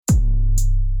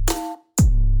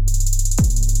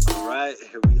right,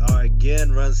 here we are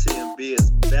again. Run CMB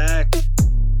is back.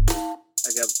 I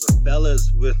got the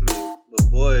fellas with me. My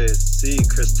boy C.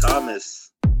 Chris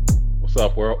Thomas. What's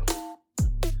up, world?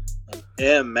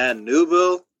 And Matt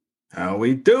Newbill. How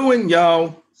we doing,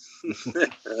 y'all?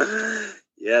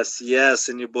 Yes.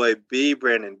 And your boy B.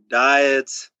 Brandon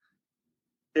Diets.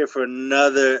 Here for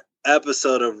another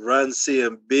episode of Run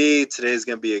CMB. Today's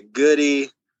going to be a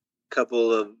goodie.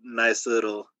 Couple of nice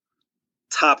little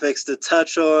topics to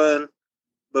touch on.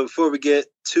 But before we get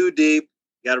too deep,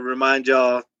 got to remind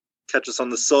y'all, catch us on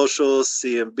the socials,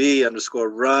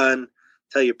 CMB_run.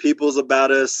 Tell your peoples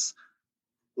about us.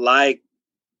 Like,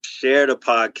 share the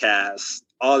podcast,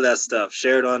 all that stuff.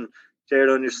 Share it on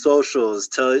your socials.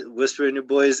 Whisper in your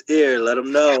boy's ear. Let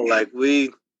them know. Like,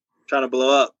 we trying to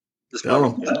blow up. This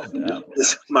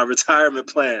is my retirement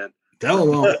plan. Tell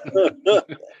them all.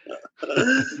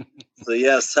 So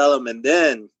yes, tell them, and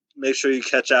then make sure you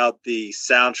catch out the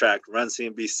soundtrack, Run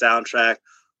CMB soundtrack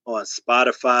on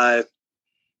Spotify.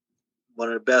 One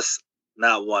of the best,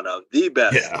 not one of the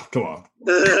best. Yeah, come on.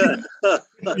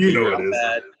 You know it is.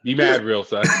 Mad. You mad real,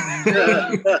 son.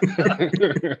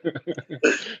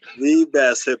 The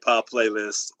best hip hop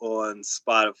playlist on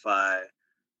Spotify.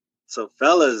 So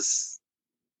fellas,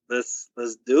 let's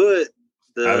do it.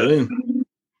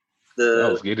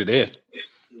 Let's get it in.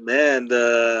 Man,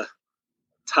 the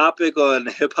topic on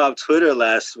hip hop Twitter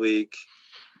last week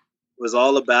was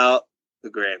all about the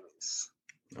Grammys.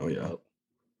 Oh yeah.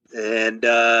 And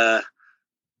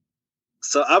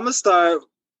so I'm gonna start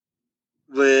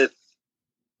with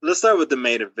the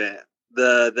main event,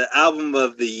 the album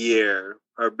of the year,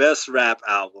 or best rap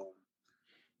album,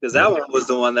 because that one was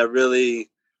the one that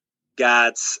really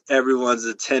got everyone's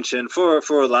attention for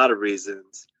a lot of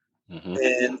reasons. Mm-hmm.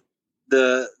 And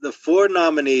the four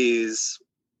nominees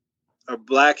are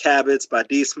Black Habits by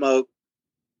D Smoke,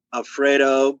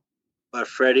 Alfredo by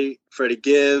Freddie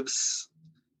Gibbs,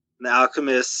 The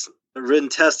Alchemist, Written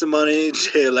Testimony,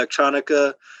 Jay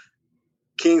Electronica,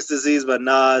 King's Disease by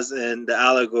Nas, and The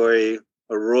Allegory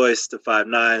by Royce da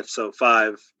 5'9". So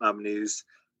 5 nominees.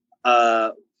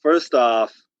 First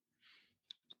off,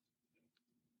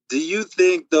 do you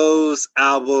think those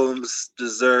albums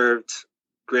deserved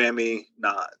Grammy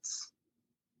nods?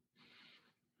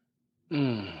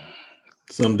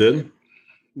 Some did.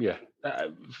 Yeah.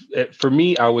 For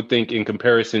me, I would think in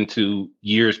comparison to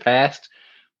years past,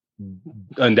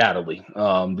 undoubtedly,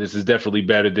 this is definitely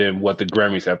better than what the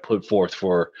Grammys have put forth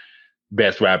for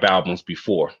best rap albums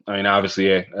before. I mean,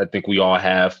 obviously, I think we all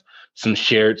have some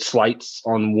shared slights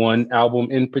on one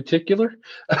album in particular,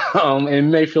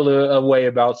 and may feel a way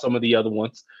about some of the other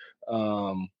ones.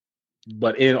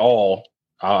 But in all,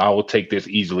 I will take this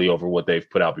easily over what they've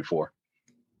put out before.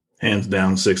 Hands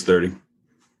down, 630.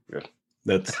 Yeah.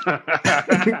 That's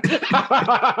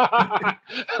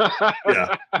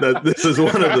this is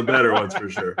one of the better ones for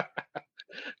sure.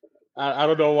 I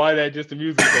don't know why that just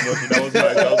amused me so much. That was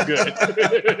nice. That was good.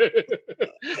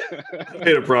 I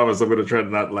made a promise I'm going to try to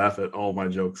not laugh at all my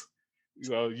jokes.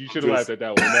 Well, you should have laughed at that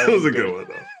one. That was a good one,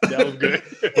 though. That was good.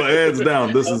 But hands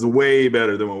down, this is way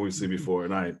better than what we've seen before.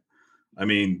 And I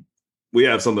mean, we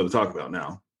have something to talk about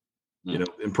now. You know,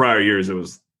 in prior years, it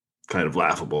was kind of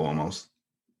laughable almost.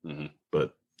 Mm-hmm.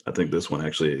 But I think this one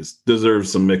actually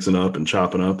deserves some mixing up and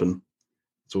chopping up, and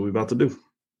that's what we're about to do.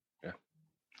 Yeah,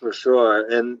 for sure.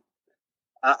 And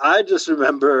I just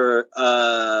remember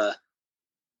the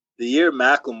year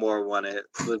Macklemore won it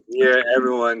was the year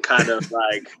everyone kind of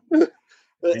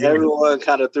everyone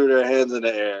kind of threw their hands in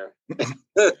the air.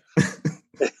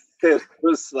 It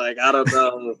was like, I don't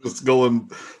know, the skull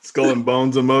and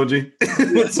bones emoji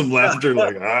with some laughter,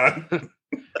 like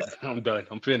I'm done.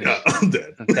 I'm finished. Yeah, I'm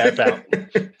dead. Tap out.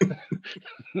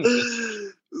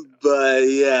 But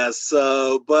yeah,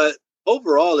 but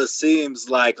overall, it seems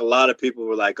like a lot of people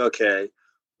were like, okay,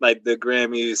 like the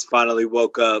Grammys finally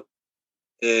woke up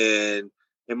and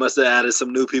they must have added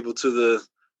some new people to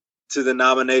the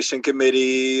nomination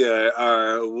committee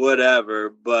or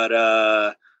whatever. But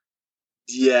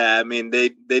yeah, I mean, they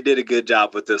did a good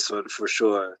job with this one for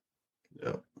sure.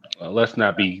 Yeah. Let's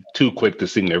not be too quick to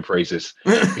sing their praises,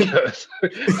 because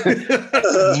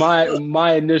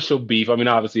my initial beef, I mean,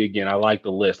 obviously, again, I like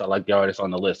the list. I like the artists on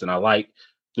the list, and I like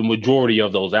the majority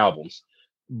of those albums.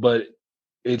 But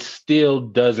it still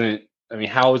doesn't, I mean,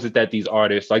 how is it that these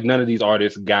artists, like none of these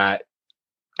artists got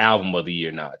album of the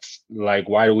year nods? Like,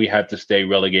 why do we have to stay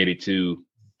relegated to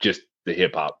just the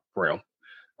hip hop realm?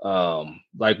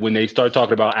 Like when they start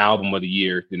talking about album of the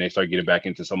year, then they start getting back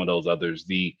into some of those others.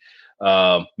 The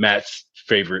Matt's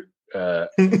favorite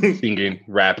singing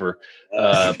rapper,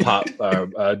 Post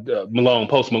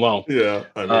Malone. Yeah,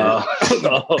 I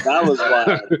that was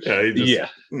wild. Yeah, he just, yeah.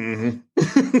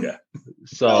 Yeah.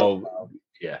 So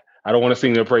yeah, I don't want to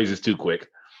sing their praises too quick.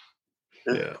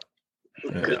 Yeah.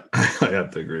 I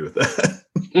have to agree with that.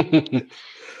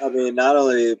 I mean, not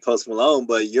only Post Malone,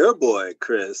 but your boy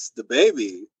Chris, the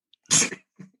baby.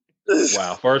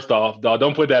 Wow! First off, dog,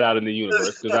 don't put that out in the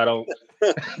universe because I don't.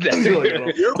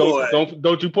 Your boy.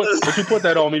 Don't you put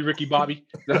that on me, Ricky Bobby.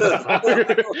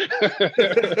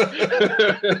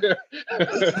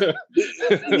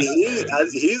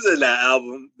 he's in that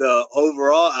album, the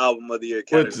overall album of the year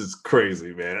category. Which is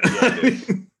crazy, man.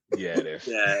 Yeah, it is.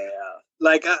 Yeah.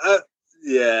 Like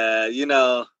you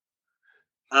know,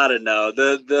 I don't know.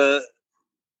 The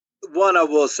one I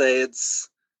will say, it's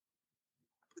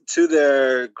to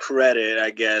their credit, I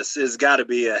guess, it's got to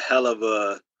be a hell of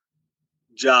a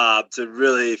job to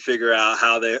really figure out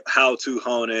how to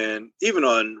hone in, even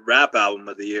on rap album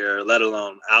of the year, let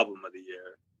alone album of the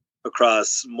year,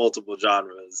 across multiple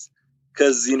genres.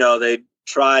 Because, you know, they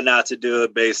try not to do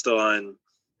it based on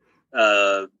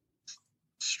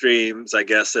streams, I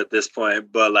guess, at this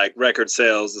point, but like record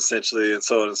sales essentially, and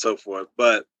so on and so forth.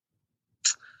 But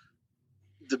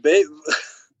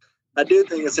I do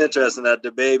think it's interesting that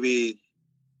DaBaby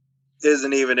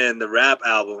isn't even in the rap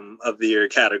album of the year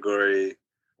category.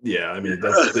 Yeah, I mean,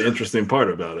 that's the interesting part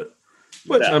about it.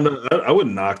 Which I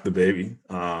wouldn't knock DaBaby,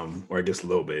 or I guess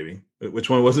Lil Baby. Which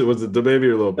one was it? Was it DaBaby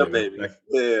or Lil Baby?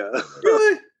 Yeah.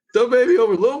 Really? DaBaby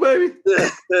over Lil Baby?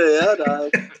 Yeah,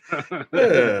 dog.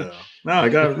 Yeah. Now I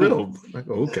got real. I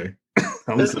go, okay.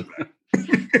 I'm listening back.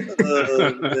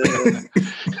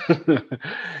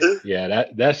 Yeah,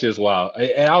 that's just wild.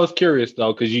 And I was curious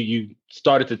though, because you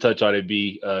started to touch on it.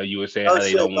 You were saying how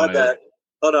they don't want to.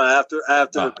 Hold on, I have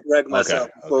to correct myself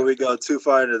before we go too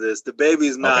far into this.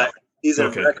 DaBaby's not. Okay. He's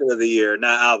in record of the year,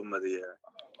 not album of the year.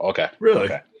 Okay. Really?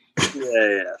 Okay.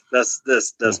 Yeah. That's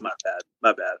my bad.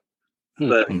 My bad.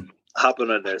 But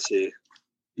hopping on there, see.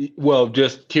 Well,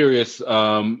 just curious,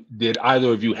 did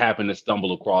either of you happen to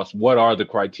stumble across what are the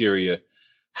criteria?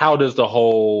 How does the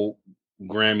whole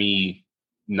Grammy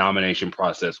nomination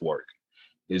process work?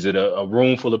 Is it a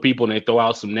room full of people and they throw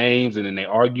out some names and then they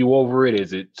argue over it?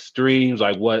 Is it streams?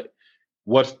 Like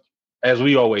what's, as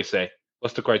we always say,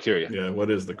 what's the criteria? Yeah, what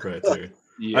is the criteria?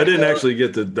 Yeah. I didn't actually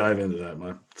get to dive into that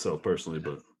myself personally,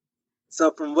 but.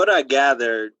 So from what I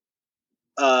gathered,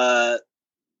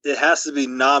 it has to be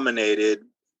nominated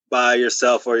by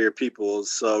yourself or your people.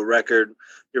 So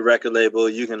your record label,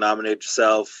 you can nominate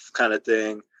yourself, kind of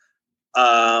thing.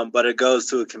 But it goes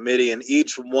to a committee, and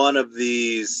each one of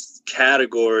these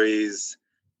categories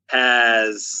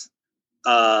has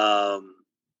a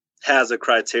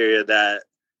criteria that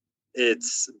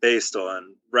it's based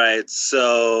on, right?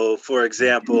 So, for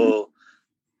example,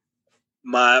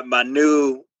 my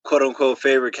new quote unquote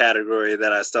favorite category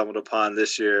that I stumbled upon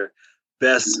this year,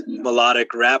 best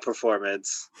melodic rap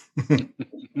performance. It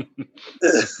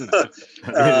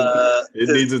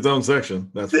needs its own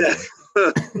section. That's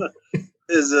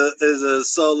is a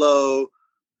solo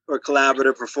or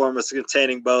collaborative performance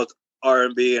containing both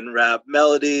R&B and rap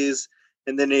melodies,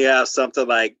 and then you have something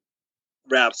like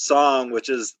rap song, which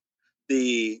is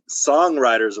the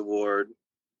Songwriters Award,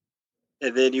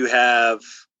 and then you have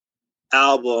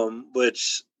album,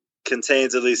 which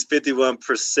contains at least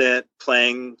 51%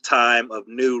 playing time of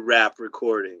new rap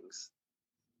recordings.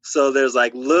 So there's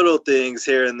like little things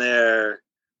here and there.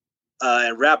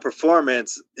 And rap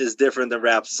performance is different than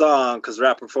rap song, because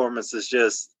rap performance is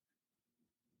just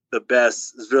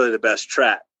is really the best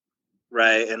track,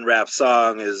 right? And rap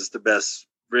song is the best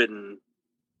written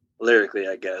lyrically,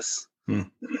 I guess.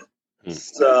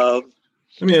 So,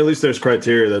 I mean, at least there's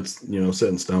criteria that's, set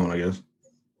in stone, I guess.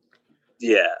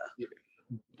 Yeah.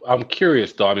 I'm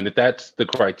curious though. I mean, if that's the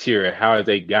criteria, how have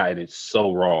they gotten it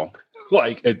so wrong?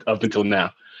 Like up until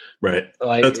now, right?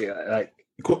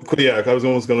 Yeah, I was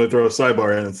almost going to throw a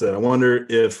sidebar in and said, I wonder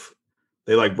if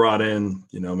they brought in,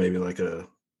 maybe like a.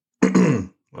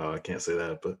 Well, I can't say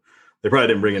that, but they probably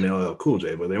didn't bring in LL Cool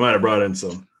J, but they might have brought in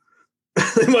some.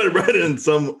 They might have brought in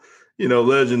some,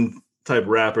 legend type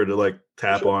rapper to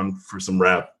tap on for some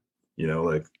rap.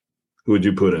 Who would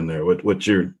you put in there? What's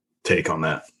your take on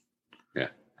that?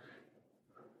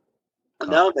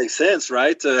 Now it makes sense,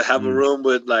 right? To have a room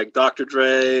with Dr.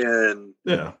 Dre and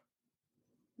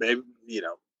maybe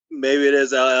it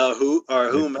is LL or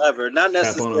whomever, not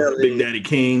necessarily Big Daddy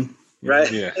Kane,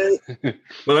 right? Yeah.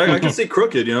 But I can see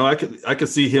Crooked. I could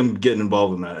see him getting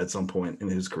involved in that at some point in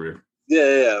his career.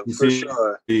 Yeah, for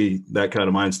sure. That kind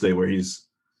of mind state where he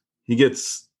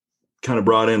gets kind of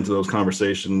brought into those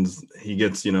conversations. He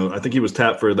gets, I think he was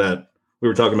tapped for that. We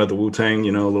were talking about the Wu-Tang,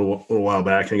 a little while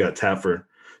back, and he got tapped for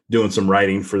doing some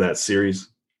writing for that series,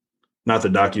 not the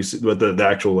docu, but the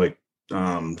actual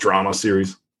drama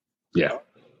series. Yeah.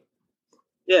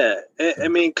 Yeah, I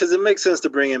mean, because it makes sense to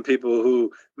bring in people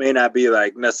who may not be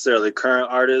like necessarily current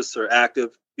artists or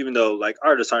active, even though like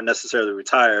artists aren't necessarily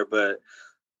retired, but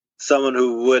someone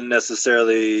who wouldn't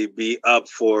necessarily be up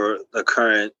for the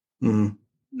current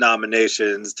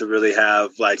nominations to really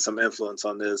have like some influence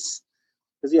on this.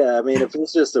 Because yeah, I mean, if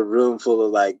it's just a room full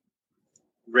of like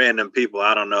random people,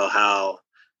 I don't know how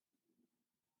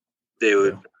they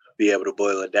would be able to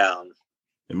boil it down.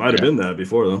 It might have been that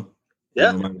before though. Yeah,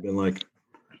 it might have been like,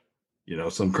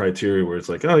 some criteria where it's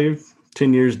like, oh, you're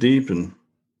 10 years deep and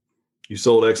you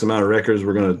sold X amount of records.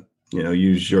 We're going to,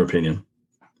 use your opinion.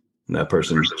 And that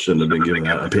person shouldn't have been given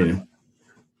that opinion.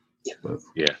 But.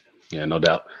 Yeah, no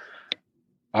doubt.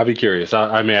 I'll be curious.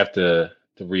 I may have to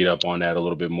read up on that a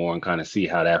little bit more and kind of see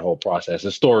how that whole process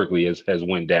historically has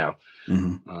went down.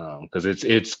 Because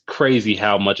it's crazy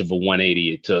how much of a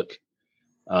 180 it took.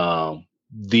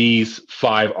 These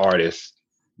 5 artists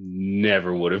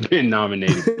never would have been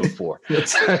nominated before. And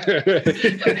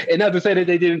not to say that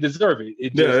they didn't deserve it.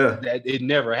 It just that it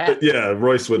never happened. But yeah,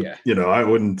 Royce would, I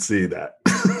wouldn't see that.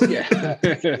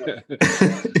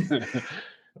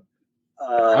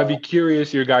 I'd be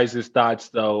curious your guys' thoughts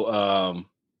though,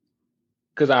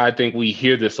 because I think we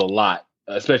hear this a lot,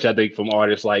 especially I think from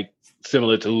artists like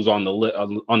similar to who's on the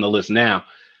list now.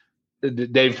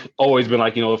 They've always been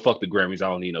like, fuck the Grammys, I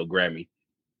don't need no Grammy.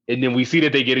 And then we see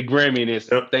that they get a Grammy and it's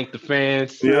thank the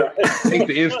fans, thank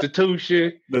the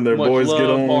institution. Then their boys get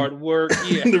on. Hard work.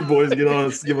 Yeah. Their boys get on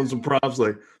and give them some props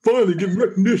like, finally give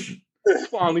recognition.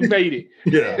 Finally made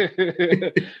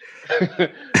it.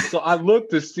 So I look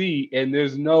to see, and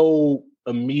there's no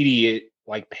immediate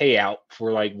like payout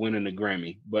for like winning a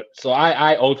Grammy. But so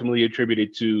I ultimately attribute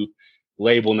it to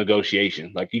label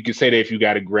negotiation. Like you could say that if you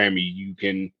got a Grammy, you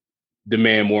can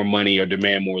demand more money or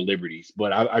demand more liberties.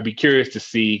 But I'd be curious to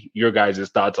see your guys'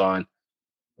 thoughts on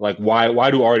like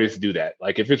why do artists do that?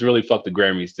 Like if it's really fuck the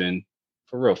Grammys, then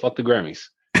for real, fuck the Grammys.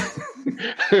 But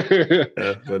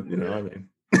I mean,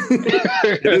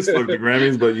 it is fuck the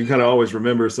Grammys, but you kind of always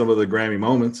remember some of the Grammy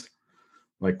moments,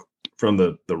 like from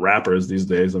the rappers these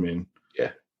days. I mean,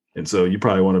 and so you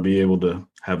probably want to be able to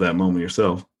have that moment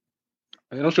yourself.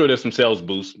 And I'm sure there's some sales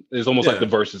boost. It's almost like the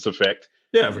Versus effect.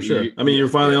 Yeah, for sure. I mean, you're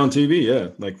finally on TV. Yeah,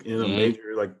 like in a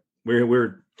major, like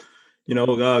we're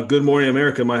Good Morning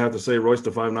America might have to say Royce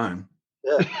da 5'9".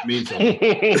 Yeah, it means something.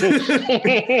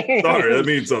 Sorry, that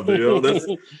means something. That's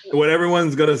when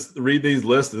everyone's gonna read these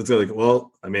lists. It's like,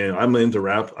 well, I mean, I'm into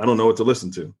rap. I don't know what to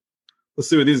listen to. Let's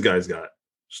see what these guys got.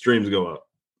 Streams go up,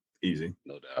 easy.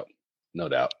 No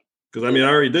doubt. Because I mean, I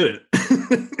already did it.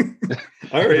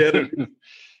 I already had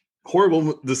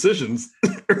horrible decisions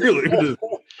earlier to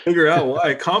figure out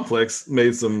why Complex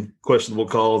made some questionable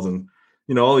calls, and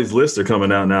all these lists are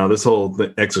coming out now. This whole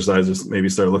exercise is maybe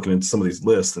start looking into some of these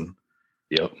lists, and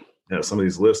some of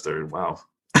these lists are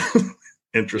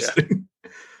interesting.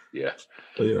 Yeah.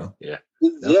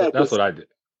 But, that's what I did.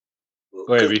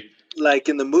 Go ahead, B. Like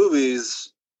in the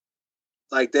movies,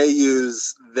 like they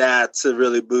use that to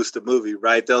really boost the movie,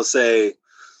 right? They'll say,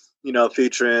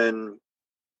 featuring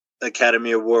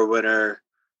Academy Award winner,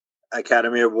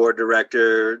 Academy Award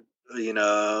director,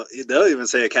 they'll even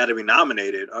say Academy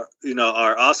nominated,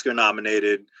 or Oscar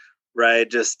nominated, right?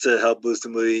 Just to help boost the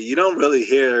movie. You don't really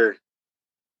hear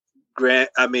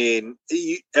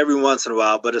every once in a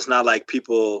while, but it's not like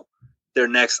people, their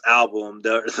next album,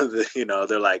 they're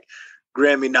like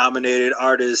Grammy nominated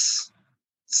artists,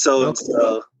 so and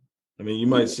so. I mean, you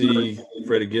might see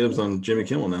Freddie Gibbs on Jimmy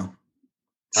Kimmel now.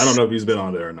 I don't know if he's been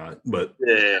on there or not, but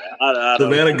I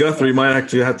Savannah Guthrie might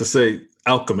actually have to say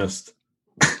Alchemist.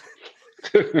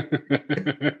 She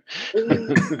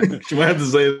might have to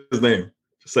say his name.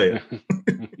 Just say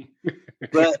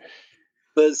it.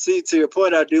 But see, to your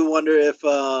point, I do wonder if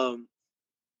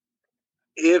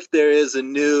there is a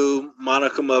new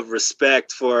monicum of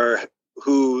respect for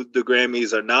who the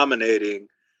Grammys are nominating,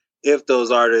 if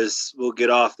those artists will get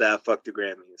off that fuck the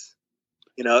Grammys.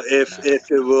 If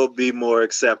it will be more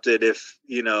accepted, if,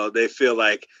 they feel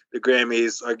like the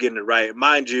Grammys are getting it right.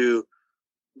 Mind you,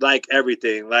 like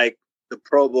everything, like the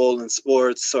Pro Bowl in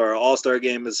sports or All-Star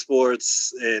Game in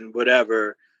sports and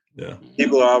whatever,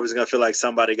 people are always going to feel like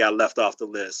somebody got left off the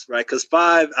list, right? Because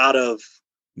 5 out of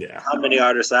how many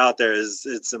artists out there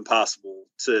it's impossible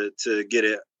to get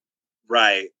it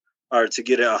right or to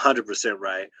get it 100%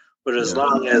 right. But as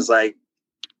long as like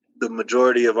the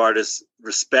majority of artists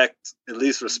respect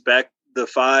the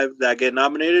 5 that get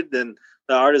nominated, then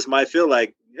the artist might feel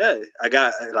like, yeah, I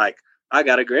got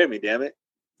a Grammy, damn it.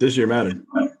 This year mattered.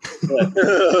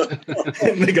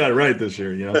 They got it right this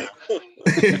year, you know.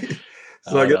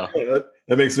 So I guess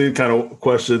that makes me kind of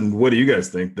question, what do you guys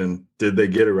think then? Did they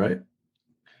get it right?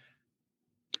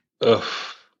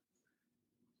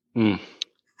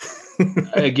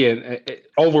 Again,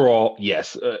 overall,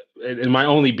 yes. And my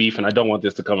only beef, and I don't want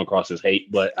this to come across as hate,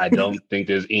 but I don't think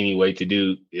there's any way to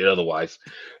do it otherwise.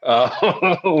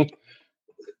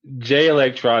 Jay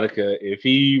Electronica, if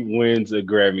he wins a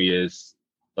Grammy, is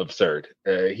absurd.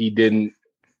 It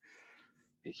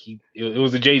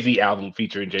was a Jay-Z album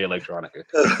featuring Jay Electronica.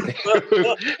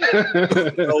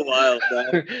 So wild,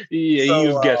 man. Yeah, he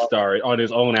was guest starred on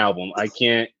his own album. I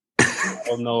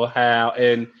don't know how,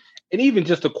 and even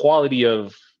just the quality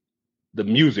of the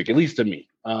music, at least to me,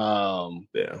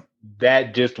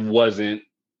 that just wasn't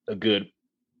an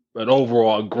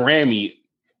overall Grammy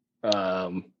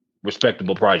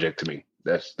respectable project to me.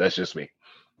 That's just me.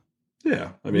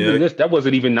 Yeah, I mean, that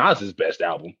wasn't even Nas's best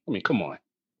album. I mean, come on.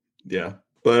 Yeah,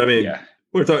 but I mean,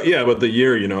 we're talking. Yeah, but the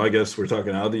year, you know, I guess we're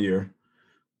talking out of the year.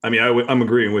 I mean, I'm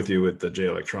agreeing with you with the Jay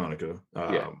Electronica.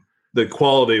 The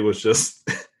quality was just.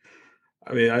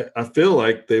 I mean, I feel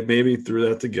like they maybe threw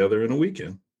that together in a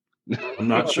weekend. I'm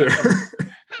not sure.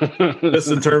 Just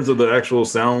in terms of the actual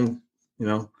sound, you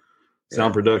know,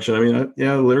 sound production. I mean,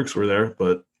 the lyrics were there,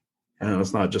 but I know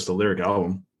it's not just a lyric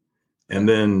album. And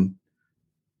then,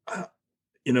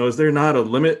 you know, is there not a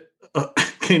limit?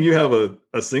 Can you have a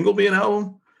single be an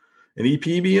album, an EP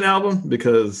be an album?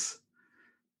 Because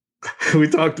we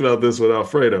talked about this with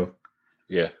Alfredo.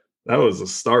 Yeah, that was a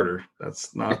starter.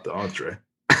 That's not the entree.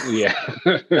 Yeah.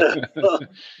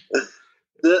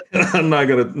 I'm not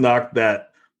going to knock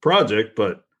that project,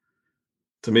 but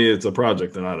to me, it's a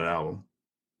project and not an album.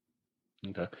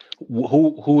 Okay.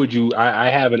 Who would you, I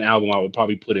have an album I would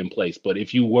probably put in place, but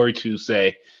if you were to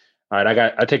say, all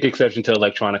right, I take exception to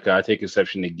Electronica, I take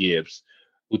exception to Gibbs,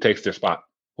 who takes their spot?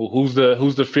 Who's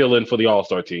the fill-in for the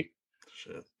All-Star team?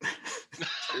 Shit.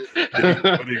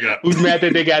 What do you got? Who's mad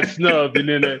that they got snubbed and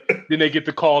then they get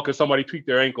the call because somebody tweaked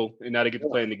their ankle and now they get to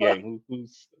play in the game?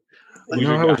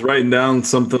 I was writing down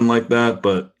something like that,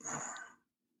 but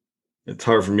it's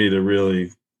hard for me to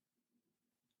really,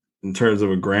 in terms of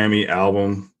a Grammy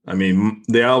album. I mean,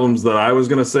 the albums that I was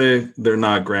going to say, they're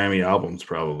not Grammy albums,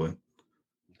 probably.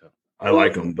 I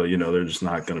like them, but, you know, they're just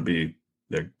not going to be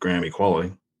their Grammy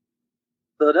quality.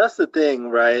 So that's the thing,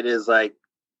 right? Is like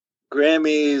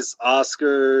Grammys,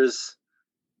 Oscars,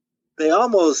 they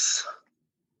almost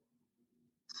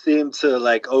seem to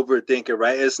like overthink it,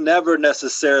 right? It's never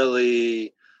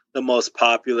necessarily the most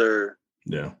popular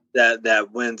that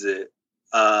wins it.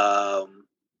 And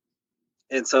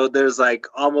so there's like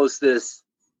almost this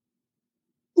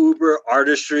uber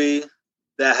artistry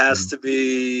that has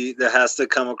to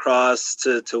come across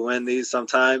to win these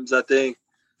sometimes, I think.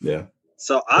 Yeah.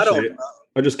 So I don't know.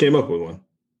 I just came up with one.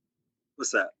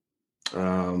 What's that?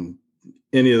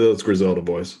 Any of those Griselda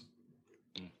boys.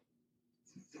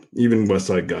 Even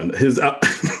Westside Gun. His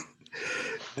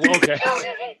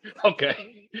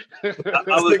Okay.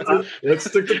 Let's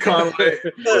stick to Conway.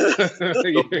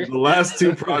 The last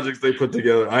 2 projects they put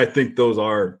together, I think those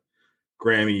are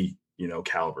Grammy, you know,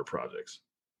 caliber projects.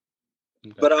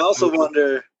 But I also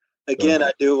wonder, again,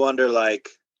 I do wonder, like,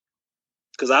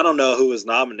 because I don't know who was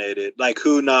nominated, like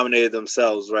who nominated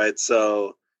themselves, right?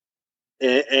 So,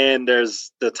 and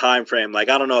there's the time frame. Like,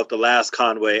 I don't know if the last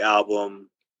Conway album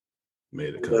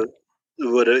made it cut.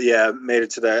 Would have made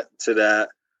it to that.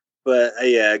 But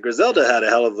Griselda had a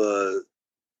hell of a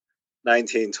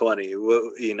 1920.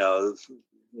 You know,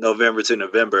 November to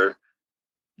November.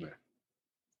 Yeah.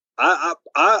 I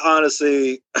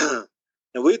honestly,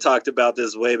 and we talked about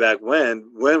this way back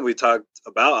when we talked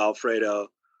about Alfredo.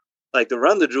 Like the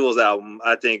Run the Jewels album,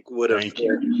 I think would have fit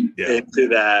into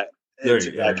that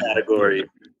category.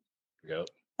 Yep.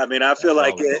 I mean, I feel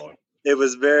like it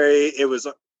was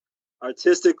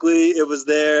artistically, it was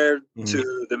there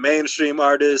to the mainstream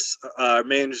artists,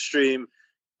 mainstream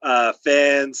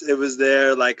fans. It was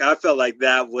there. Like I felt like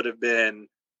that would have been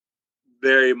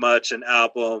very much an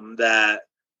album that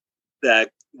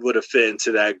would have fit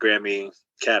into that Grammy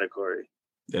category.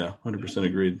 Yeah, 100%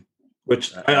 agreed.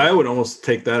 Which I would almost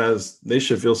take that as they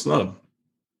should feel snubbed.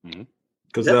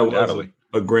 Because that was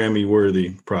a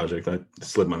Grammy-worthy project. I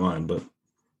slipped my mind, but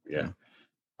yeah.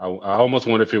 I almost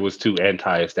wonder if it was too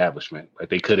anti-establishment. Like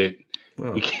they couldn't.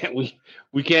 Well, we can't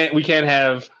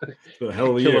have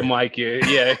Killer Mike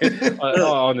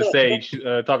on the stage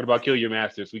talking about Kill Your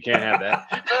Masters. We can't have that.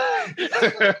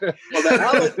 Well,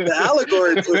 the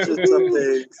allegory pushes some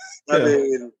things. I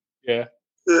mean, Yeah.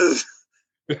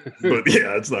 But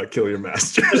yeah, it's not Kill Your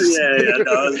Masters.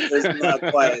 No, it's not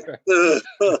quite.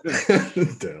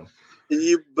 Damn.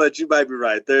 But you might be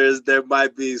right. There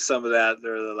might be some of that.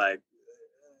 They're like,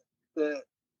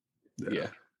 Yeah.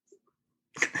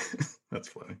 That's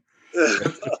funny.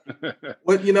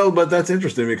 But that's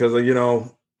interesting because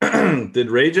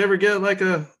did Rage ever get like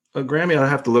a Grammy? I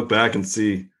have to look back and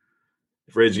see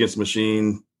if Rage Against the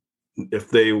Machine, if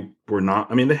they were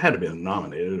not. I mean, they had to be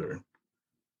nominated, or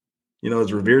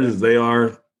as revered as they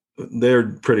are, they're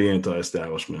pretty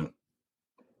anti-establishment.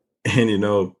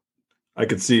 And I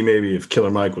could see maybe if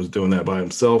Killer Mike was doing that by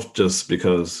himself, just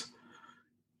because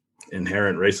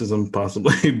inherent racism,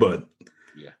 possibly. But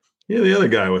the other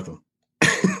guy with him.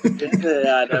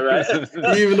 Yeah, I know, right?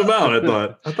 Even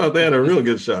about, I thought they had a real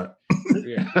good shot.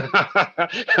 Yeah.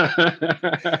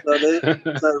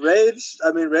 So Rage,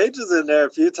 Rage is in there a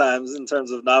few times in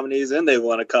terms of nominees, and they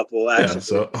won a couple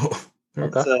actually.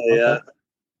 Yeah,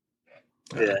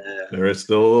 Yeah. There is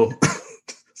still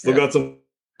got some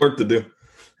work to do.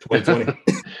 2020.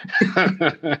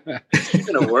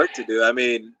 Speaking of work to do,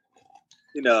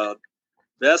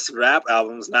 best rap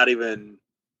albums not even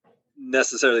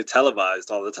necessarily televised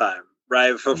all the time,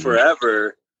 right? For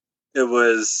forever, it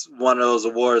was one of those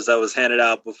awards that was handed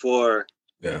out before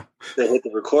they hit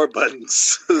the record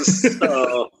buttons.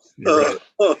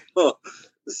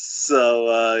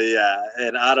 So,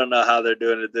 and I don't know how they're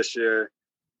doing it this year.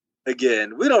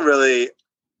 Again, we don't really,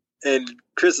 and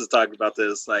Chris has talked about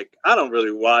this, like, I don't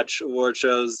really watch award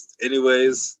shows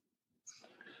anyways,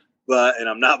 and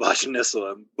I'm not watching this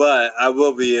one, but I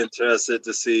will be interested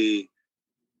to see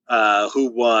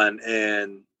who won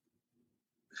and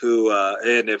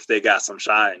and if they got some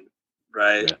shine,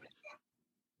 right? Yeah.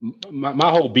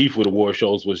 My whole beef with award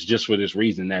shows was just for this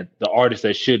reason, that the artists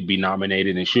that should be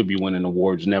nominated and should be winning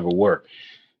awards never were.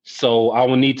 So I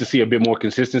will need to see a bit more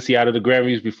consistency out of the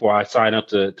Grammys before I sign up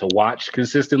to watch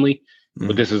consistently.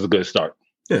 But this is a good start.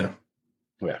 Yeah.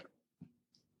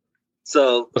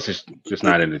 So it's just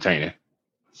not entertaining.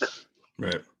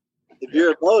 Right. If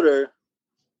you're a voter,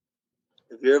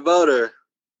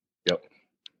 yep.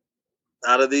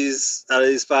 Out of these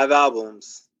 5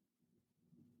 albums,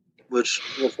 which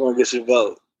one gets your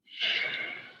vote?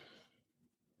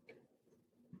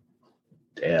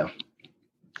 Damn.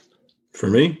 For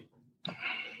me?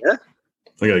 Yeah.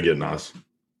 I gotta get Nas.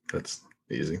 That's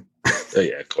easy.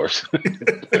 Yeah, of course. I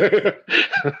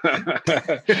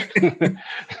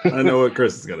know what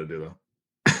Chris is gonna do though.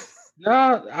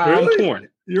 No, I'm torn.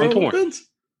 You're on the fence?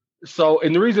 So,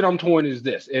 and the reason I'm torn is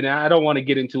this, and I don't want to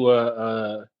get into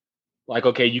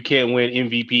okay, you can't win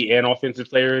MVP and Offensive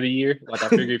Player of the Year. Like, I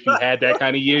figure if you had that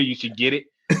kind of year, you should get it.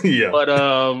 Yeah. But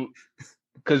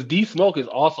because D Smoke is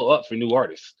also up for new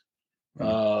artist,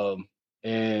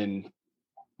 and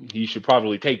he should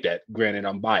probably take that. Granted,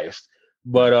 I'm biased,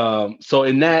 but so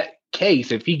in that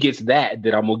case, if he gets that,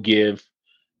 then I'm gonna give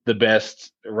the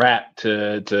best rap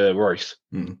to Royce.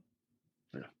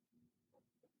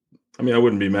 I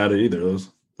wouldn't be mad at either of those.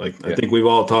 I think we've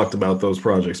all talked about those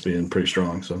projects being pretty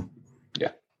strong. So,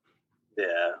 yeah.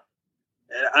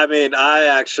 I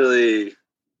actually,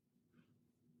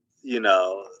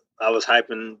 I was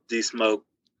hyping D Smoke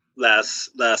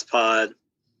last pod,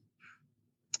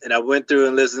 and I went through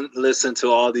and listened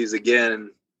to all these again,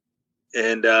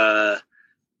 and the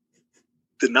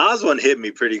Nas one hit me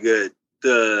pretty good.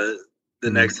 The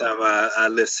next time I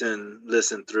listen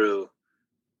through.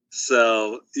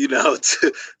 So,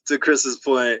 to Chris's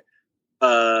point,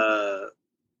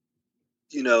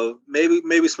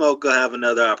 maybe Smoke will have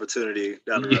another opportunity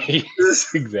down the road.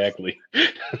 Exactly.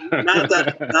 not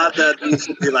that these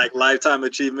should be like lifetime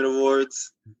achievement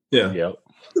awards. Yeah. Yep.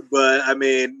 But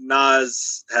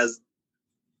Nas has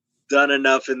done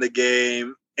enough in the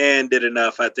game and did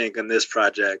enough, I think, on this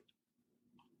project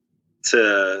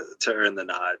to earn the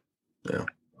nod. Yeah.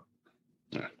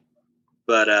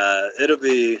 But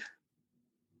like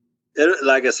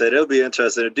I said, it'll be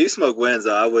interesting. If D Smoke wins,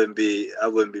 though, I wouldn't be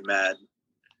mad.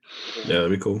 Yeah,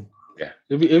 that'd be cool. Yeah,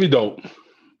 it'd be dope.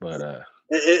 But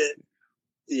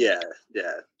yeah.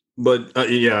 But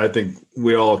I think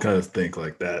we all kind of think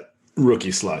like that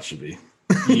rookie slot should be.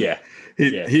 Yeah.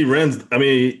 He runs.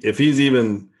 If he's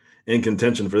even in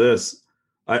contention for this,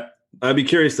 I'd be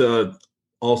curious to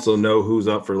also know who's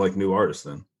up for like new artists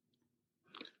then.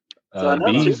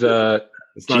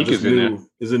 It's not just new.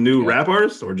 Is it new rap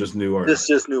artists or just new artists? It's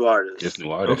just new artists. Just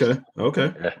new artists.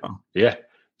 Okay. Yeah. Yeah.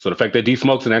 So the fact that D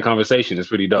Smoke's in that conversation is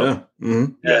pretty dope. Yeah.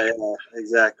 Mm-hmm. Yeah,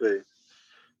 exactly.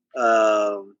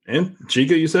 And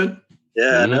Chica, you said?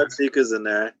 Yeah, I know Chica's in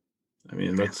there.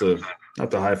 That's not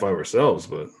to high five ourselves,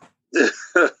 but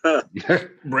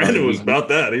Brandon was about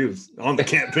that. He was on the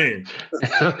campaign.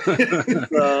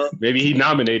 Maybe he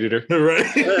nominated her.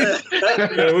 Right?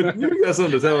 You got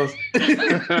something to tell us.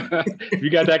 You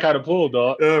got that kind of pull,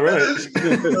 dog. Right.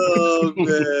 Oh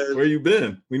man, where you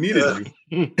been? We needed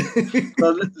you.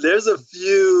 So there's a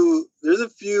few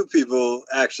people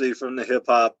actually from the hip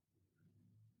hop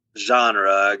genre,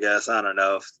 I guess. I don't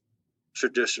know if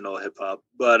traditional hip hop,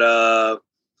 but I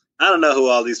don't know who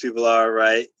all these people are,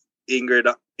 right?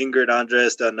 Ingrid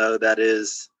Andres, don't know who that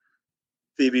is.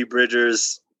 Phoebe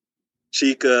Bridgers,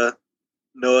 Chica,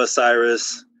 Noah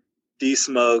Cyrus, D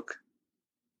Smoke,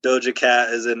 Doja Cat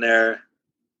is in there.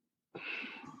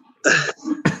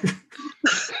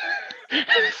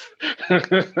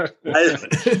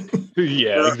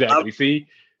 Yeah, exactly. See?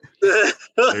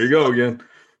 There you go again.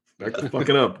 Back to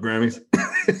fucking up, Grammys.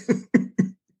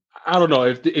 I don't know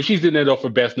if she's in there though for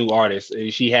best new artist.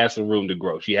 She has some room to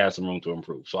grow. She has some room to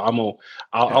improve. So I will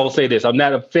say this: I'm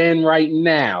not a fan right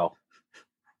now,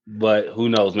 but who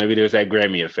knows? Maybe there's that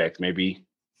Grammy effect. Maybe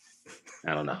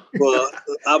I don't know. Well,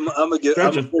 I'm gonna get.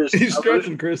 He's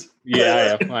stretching, Chris.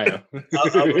 Yeah, I am.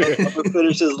 I'm gonna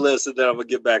finish his list and then I'm gonna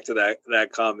get back to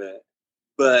that comment.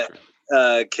 But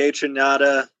K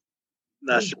Trinata,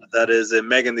 not sure what that is, and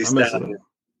Megan Thee Stallion.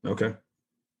 Okay.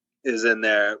 Is in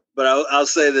there. But I'll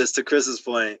say this to Chris's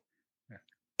point.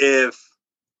 If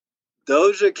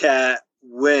Doja Cat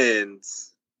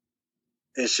wins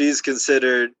and she's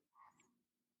considered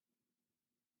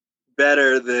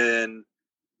better than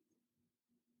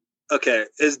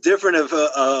it's different if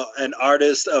an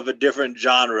artist of a different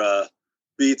genre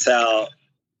beats out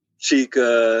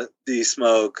Chica, D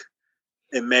Smoke,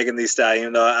 and Megan Thee Stallion,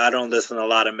 even though I don't listen to a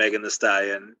lot of Megan Thee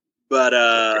Stallion. But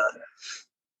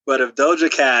if Doja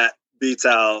Cat beats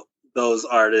out those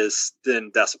artists,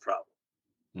 then that's a problem.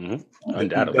 Mm-hmm.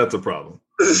 Undoubtedly. That's a problem.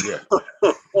 Yeah.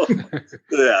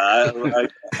 Yeah,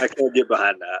 I can't get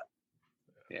behind that.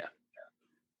 Yeah.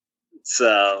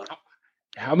 So,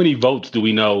 how many votes do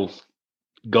we know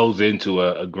goes into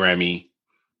a Grammy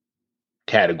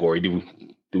category? Do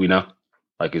we know?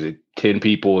 Like, is it 10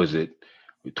 people? Is it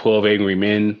 12 angry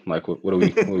men? Like, what are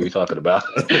we talking about?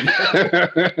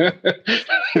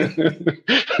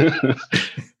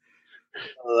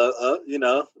 we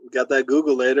got that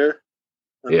Google later.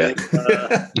 Yeah.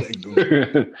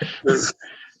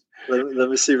 Let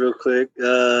me see real quick.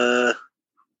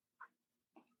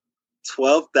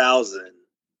 12,000.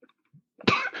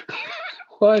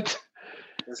 What?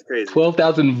 That's crazy.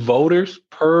 12,000 voters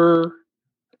per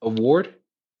award?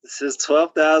 It says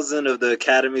 12,000 of the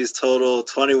Academy's total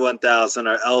 21,000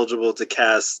 are eligible to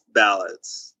cast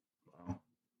ballots.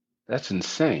 That's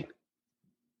insane.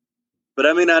 But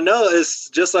I mean, I know it's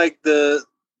just like the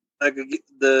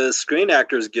Screen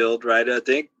Actors Guild, right? I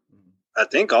think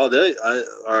all they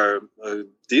are a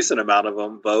decent amount of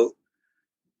them vote.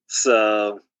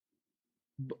 So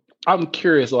I'm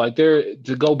curious, like to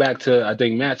go back to, I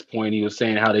think Matt's point, he was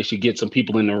saying how they should get some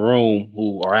people in the room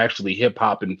who are actually hip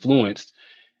hop influenced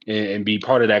and be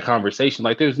part of that conversation.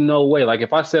 Like, there's no way. Like,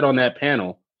 if I sit on that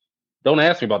panel, don't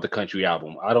ask me about the country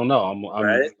album. I don't know. I'm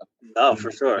right? No,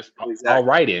 for sure. Exactly. I'll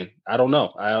write in. I don't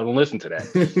know. I don't listen to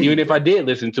that. Even if I did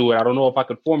listen to it, I don't know if I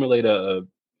could formulate a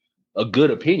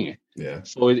good opinion. Yeah.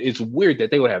 So it's weird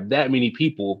that they would have that many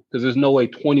people, because there's no way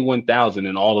 21,000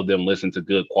 and all of them listen to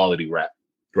good quality rap.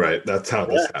 Right. That's how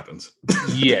this happens.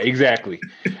 Yeah, exactly.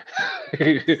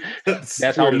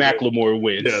 That's how Macklemore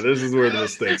wins. Yeah, this is where the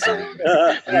mistakes are.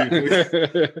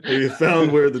 We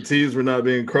found where the T's were not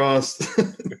being crossed.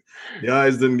 The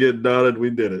I's didn't get dotted. We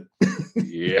did it.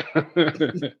 Yeah.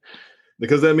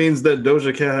 Because that means that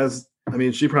Doja Cat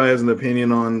she probably has an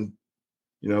opinion on,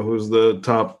 who's the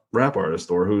top rap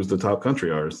artist or who's the top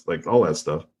country artist, like all that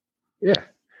stuff. Yeah.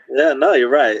 Yeah, no, you're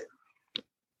right.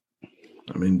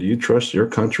 I mean, do you trust your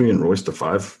country in Royce da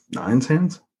 5'9's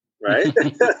hands? Right?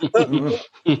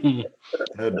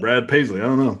 Had Brad Paisley. I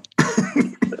don't know.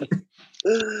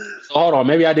 So hold on.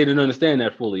 Maybe I didn't understand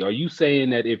that fully. Are you saying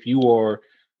that if you are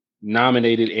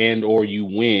nominated and or you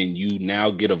win, you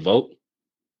now get a vote?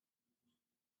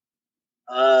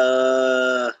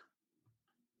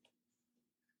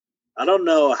 I don't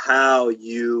know how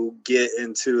you get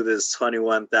into this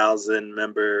 21,000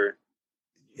 member.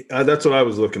 That's what I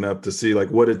was looking up to see, like,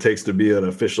 what it takes to be an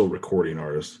official recording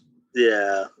artist.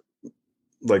 Yeah.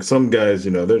 Like, some guys,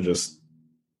 they're just,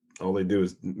 all they do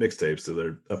is mixtapes, so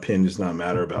their opinion does not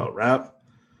matter about rap.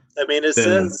 I mean, it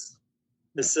says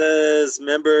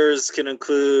members can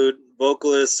include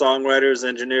vocalists, songwriters,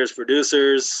 engineers,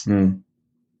 producers.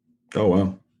 Oh,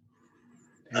 wow.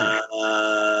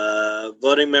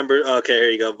 Voting member. Okay, here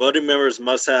you go. Voting members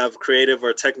must have creative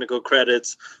or technical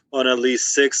credits on at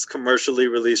least 6 commercially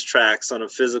released tracks on a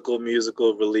physical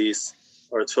musical release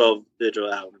or a 12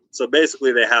 digital album. So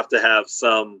basically, they have to have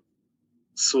some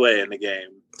sway in the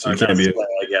game. So you can't be, sway,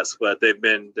 I guess, but they've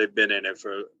been in it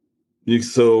for.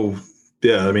 So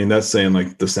yeah, I mean that's saying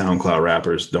like the SoundCloud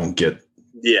rappers don't get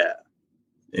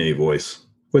any voice,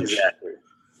 which exactly.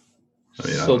 I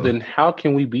mean, so then how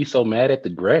can we be so mad at the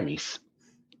Grammys?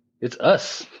 It's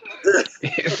us.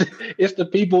 it's the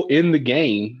people in the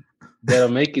game that are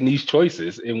making these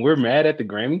choices, and we're mad at the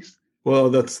Grammys.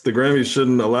 Well, that's the Grammys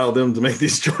shouldn't allow them to make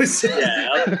these choices.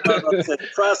 Yeah, the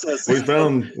process. we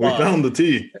found the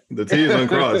T. The T is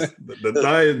uncrossed. The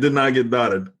die did not get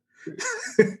dotted.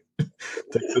 Take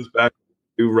this back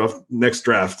to rough next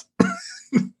draft.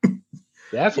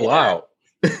 That's wild.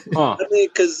 Huh. I mean,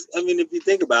 because if you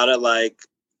think about it, like,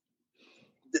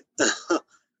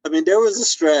 there was a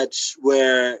stretch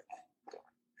where.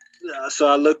 So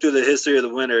I looked through the history of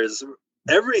the winners.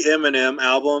 Every Eminem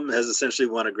album has essentially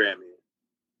won a Grammy.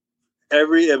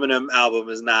 Every Eminem album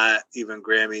is not even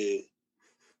Grammy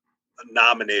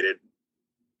nominated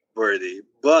worthy.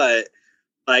 But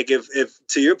like if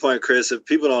to your point, Chris, if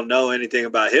people don't know anything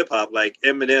about hip hop, like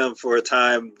Eminem for a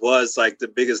time was like the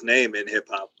biggest name in hip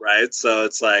hop, right? So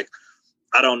it's like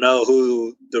I don't know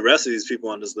who the rest of these people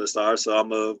on this list are, so I'm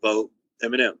gonna vote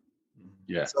Eminem.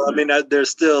 Yeah. So there's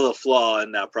still a flaw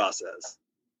in that process.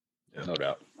 Yeah, no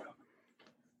doubt.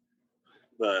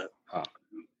 But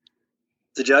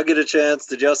did y'all get a chance?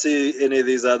 Did y'all see any of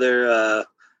these other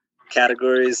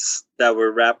categories that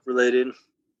were rap related?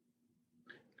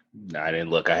 Mm-hmm. No, I didn't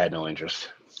look. I had no interest.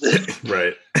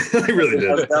 Right. I really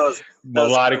did. That was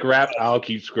Melodic rap, I'll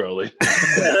keep scrolling.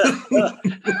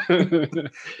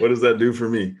 What does that do for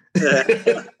me?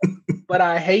 But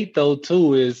I hate though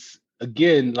too is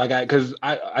again, like because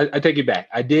I take it back.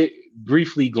 I did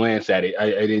briefly glance at it. I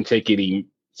didn't take any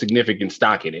significant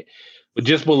stock in it. But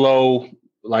just below,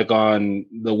 like on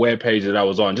the webpage that I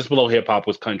was on, just below hip hop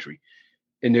was country.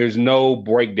 And there's no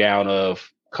breakdown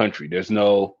of country. There's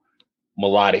no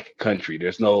melodic country.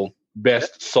 There's no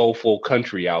best soulful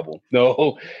country album.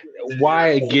 No. Why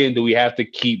again do we have to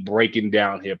keep breaking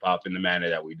down hip hop in the manner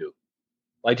that we do?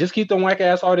 Like just keep the whack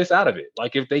ass artists out of it.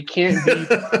 Like if they can't be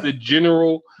the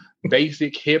general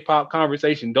basic hip hop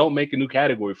conversation, don't make a new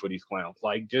category for these clowns.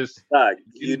 Like just cut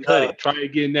it. Try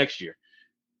again next year.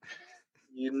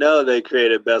 You know they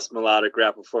created best melodic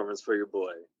rap performance for your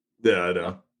boy. Yeah, I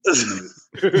know.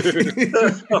 Yeah,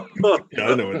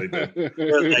 I know what they did.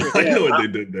 I know what they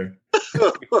did there.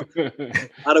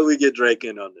 How do we get Drake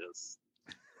in on this?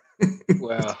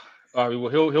 Well,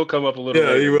 he'll come up a little. Yeah,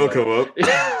 later, he will come up.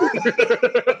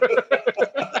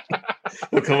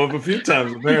 He'll come up a few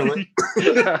times apparently.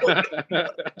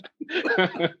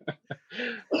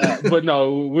 But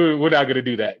no, we're not gonna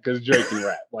do that because Drake can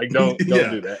rap. Like don't do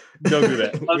that. Don't do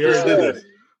that. We already did this.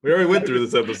 We already went through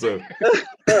this episode.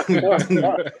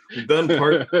 We've done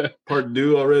part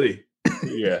 2 already.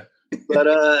 Yeah.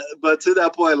 But to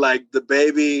that point, like the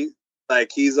baby,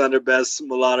 like he's under best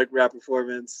melodic rap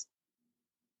performance.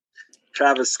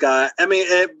 Travis Scott. I mean,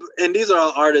 and these are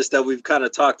all artists that we've kind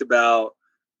of talked about.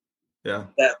 Yeah.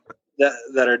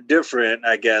 That are different,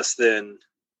 I guess, than.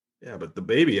 Yeah, but the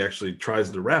baby actually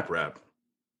tries to rap.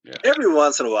 Yeah. Every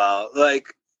once in a while, like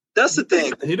that's the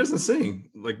thing. He doesn't sing.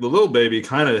 Like the little baby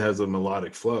kind of has a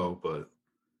melodic flow, but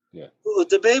yeah, well,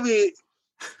 the baby.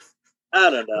 I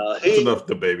don't know. That's enough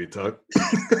the baby talk.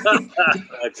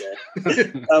 Okay,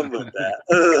 I'm with that.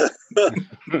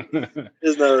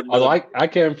 There's no. I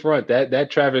can't front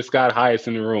that Travis Scott highest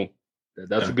in the room.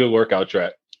 That's a good workout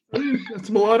track.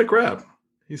 That's melodic rap.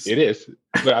 It is,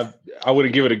 but I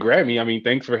wouldn't give it a Grammy. I mean,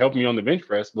 thanks for helping me on the bench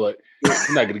press, but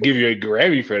I'm not going to give you a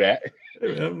Grammy for that.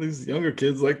 Hey, man, these younger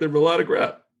kids like their melodic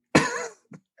rap.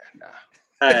 Nah.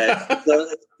 All right, so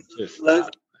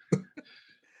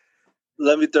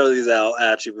let me throw these out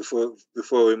at you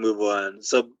before we move on.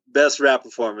 So, best rap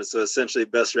performance, so essentially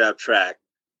best rap track.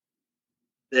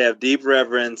 They have Deep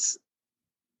Reverence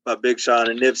by Big Sean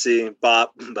and Nipsey,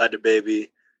 Bop by DaBaby,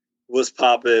 What's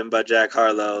Poppin' by Jack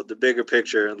Harlow, The Bigger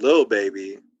Picture, Lil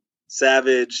Baby,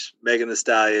 Savage, Megan Thee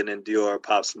Stallion, and Dior,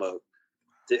 Pop Smoke.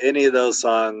 Did any of those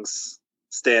songs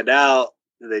stand out?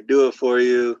 Did they do it for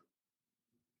you?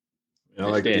 I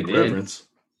like Deep Reverence.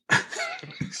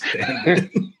 I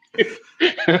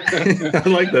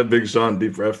like that Big Sean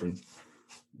Deep Reverence.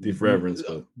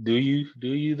 But do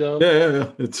you though?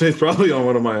 Yeah. It's probably on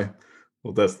one of my.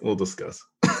 We'll discuss.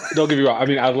 Don't get me wrong. I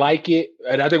mean, I like it,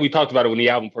 and I think we talked about it when the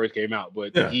album first came out.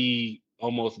 But he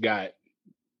almost got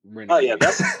Oh yeah,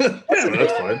 that's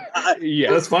that's fine.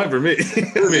 Yeah, That's fine for me.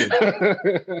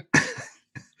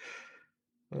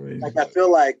 Like I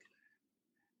feel like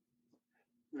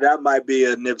that might be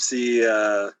a Nipsey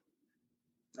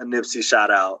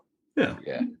shout out. Yeah,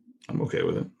 yeah. I'm okay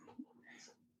with it.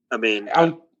 I mean,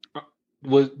 I'm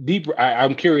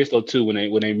curious though too when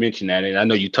they mention that, and I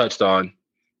know you touched on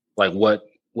like what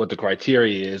the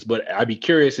criteria is, but I'd be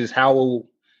curious is how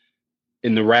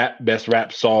in the best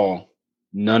rap song,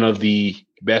 none of the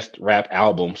best rap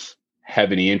albums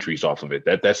have any entries off of it.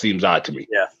 That seems odd to me.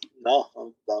 Yeah, no,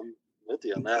 I'm with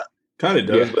you on that. Kind of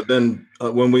does, but then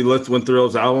when we went through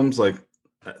those albums, like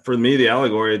for me, the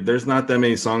Allegory, there's not that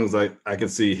many songs like I can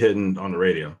see hitting on the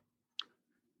radio,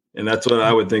 and that's what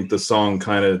I would think the song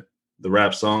the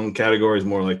rap song category is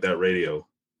more like that radio.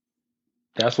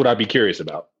 That's what I'd be curious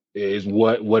about. Is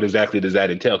what exactly does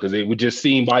that entail? Because it would just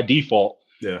seem by default,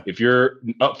 if you're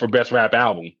up for best rap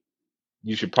album,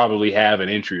 you should probably have an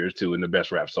entry or two in the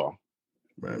best rap song.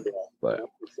 Right. Yeah, but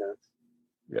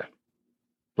yeah,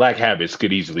 Black Habits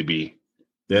could easily be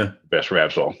best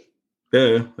rap song.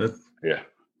 Yeah.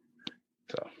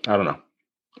 So I don't know.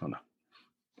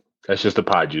 That's just the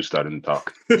pod juice starting to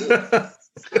talk.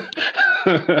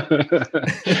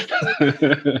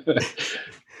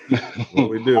 What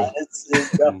we do.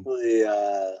 It's definitely.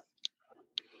 I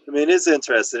mean, it's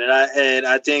interesting, and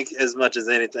I think as much as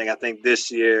anything, I think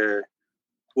this year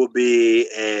will be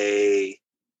a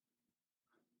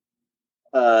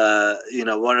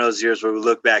one of those years where we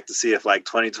look back to see if like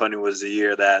 2020 was the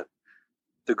year that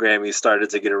the Grammys started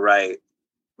to get it right,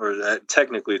 or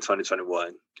technically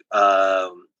 2021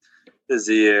 is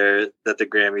the year that the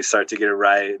Grammys start to get it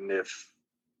right, and if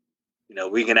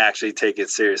we can actually take it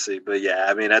seriously. But yeah,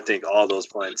 I mean, I think all those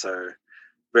points are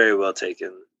very well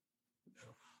taken.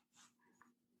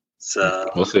 So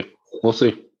we'll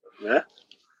see. Yeah,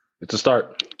 it's a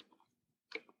start.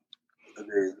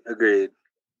 Agreed.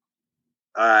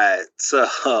 All right, so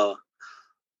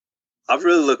I'm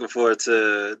really looking forward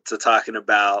to talking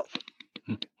about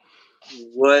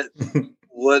what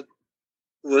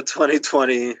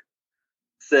 2020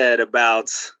 said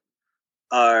about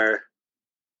our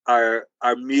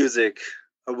music,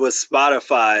 or what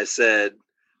Spotify said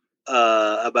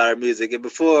about our music. And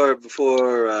before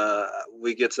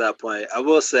we get to that point, I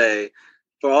will say,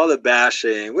 for all the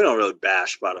bashing, we don't really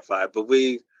bash Spotify, but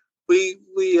we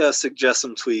suggest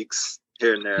some tweaks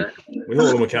here and there. We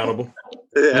hold them accountable.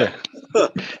 Yeah.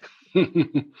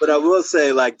 But I will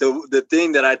say, like, the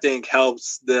thing that I think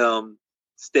helps them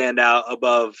stand out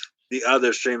above the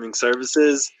other streaming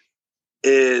services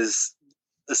is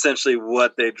essentially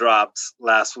what they dropped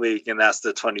last week, and that's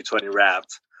the 2020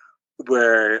 Wrapped,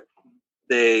 where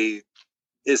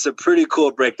it's a pretty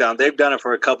cool breakdown. They've done it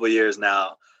for a couple of years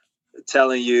now,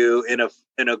 telling you in a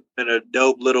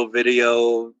dope little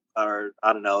video, or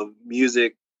I don't know,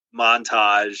 music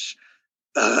montage.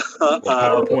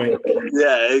 PowerPoint.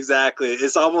 Yeah, exactly.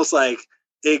 It's almost like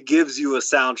it gives you a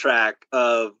soundtrack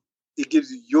it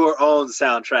gives you your own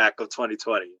soundtrack of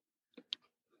 2020,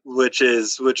 which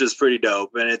is pretty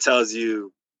dope. And it tells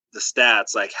you the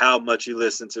stats, like how much you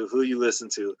listen to, who you listen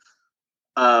to.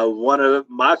 One of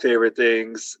my favorite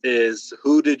things is,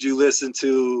 who did you listen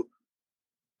to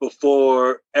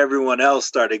before everyone else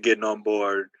started getting on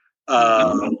board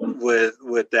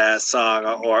with that song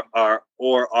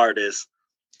or artist.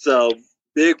 So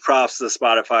big props to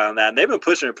Spotify on that. And they've been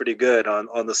pushing it pretty good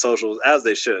on the socials, as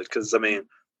they should, because I mean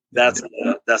that's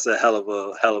a hell of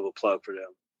a plug for them.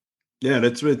 Yeah, and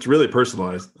it's really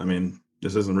personalized. I mean,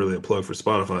 this isn't really a plug for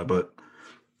Spotify, but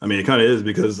I mean, it kind of is,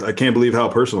 because I can't believe how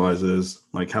personalized it is,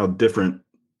 like how different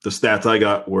the stats I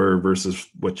got were versus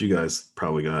what you guys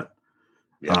probably got.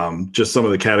 Yeah. Just some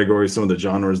of the categories, some of the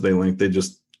genres they linked, it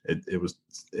was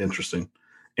interesting.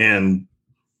 And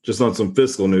just on some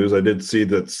fiscal news, I did see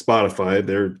that Spotify,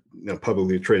 they're a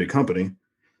publicly traded company,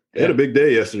 they had a big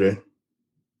day yesterday,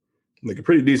 like a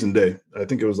pretty decent day. I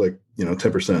think it was like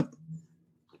 10%.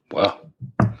 Wow.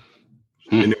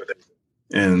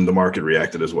 And the market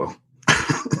reacted as well.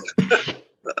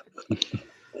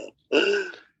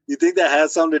 You think that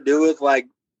has something to do with like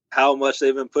how much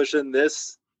they've been pushing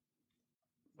this?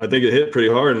 I think it hit pretty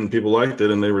hard and people liked it,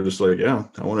 and they were just like, yeah,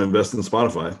 I want to invest in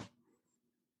Spotify.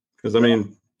 Because I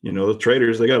mean, the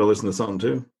traders, they got to listen to something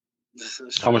too.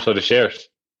 How much are the shares?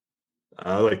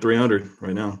 Like 300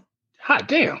 right now. Hot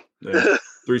damn. Yeah,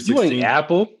 316. You ain't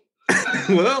Apple.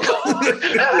 Well,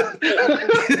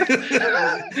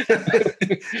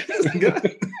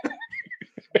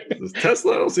 this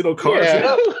Tesla, I don't see no cars.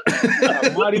 Yeah.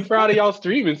 I'm mighty proud of y'all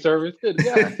streaming service. Good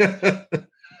God.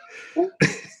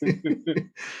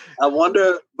 I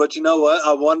wonder, but you know what?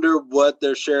 I wonder what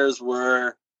their shares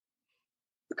were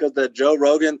because the Joe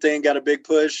Rogan thing got a big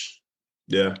push.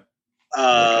 Yeah.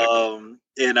 And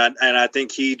I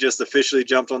think he just officially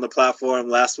jumped on the platform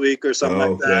last week or something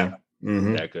like that. Yeah.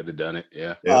 Mm-hmm. That could have done it.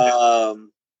 Yeah.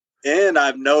 And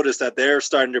I've noticed that they're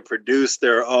starting to produce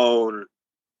their own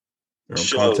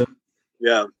show. Content.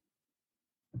 Yeah.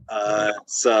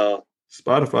 So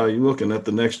Spotify, you looking at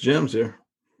the next gems here?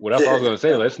 What else I was going to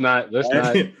say? Let's not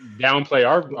downplay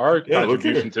our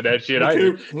contribution to that shit.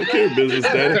 Look here, business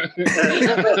daddy.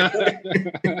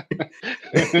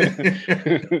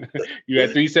 You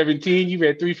had 317. You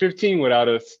had 315 without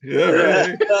us. Yeah,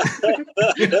 right.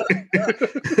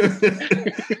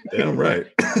 Damn right.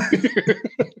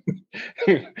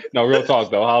 No, real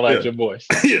talk though. Holla at your boys.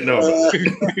 Yeah, no.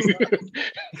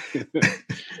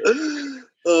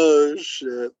 Oh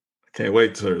shit. Can't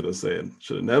wait to hear this saying.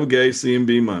 Should have never gave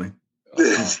CMB money.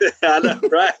 I know,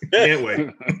 right? Can't wait.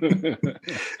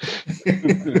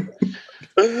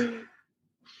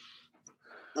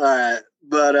 All right,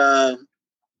 but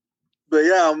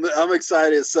yeah, I'm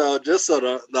excited. So just so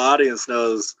the audience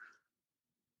knows,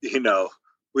 you know,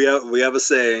 we have a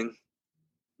saying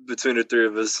between the three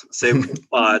of us: save it for the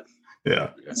pod.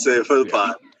 Yeah, save it for the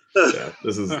pod. Yeah,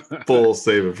 this is full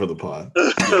saving for the pod.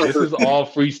 Yeah, this is all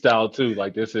freestyle too.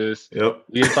 Like this is. Yep.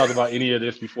 We didn't talk about any of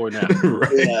this before now.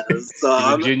 Right. Yeah,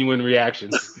 so genuine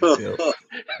reactions. Yep.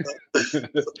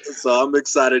 So I'm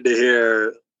excited to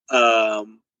hear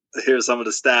some of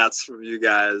the stats from you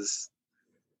guys.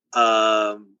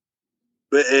 But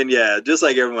yeah, just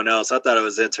like everyone else, I thought it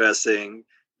was interesting.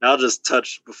 And I'll just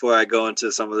touch before I go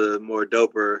into some of the more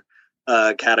doper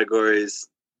categories.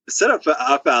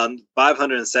 I found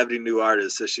 570 new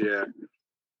artists this year,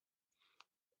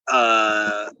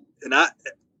 and I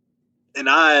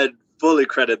fully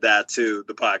credit that to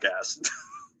the podcast.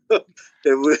 we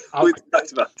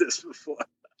talked about this before.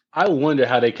 I wonder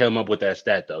how they come up with that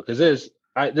stat though, because there's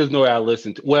no way I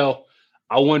listened to. Well,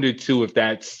 I wonder too if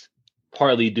that's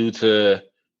partly due to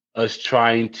us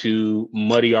trying to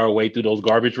muddy our way through those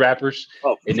garbage rappers,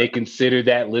 and they consider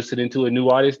that listening to a new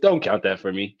artist. Don't count that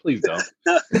for me, please don't.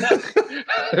 I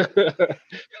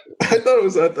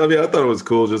thought it was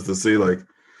cool just to see. Like,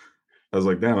 I was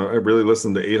like, damn, I really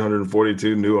listened to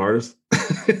 842 new artists.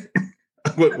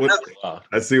 What?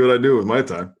 I see what I do with my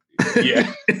time. Yeah,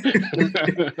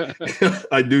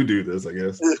 I do this, I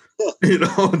guess. You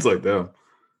know, it's like, damn.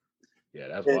 Yeah,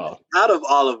 that's wild. Out of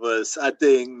all of us, I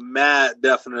think Matt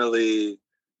definitely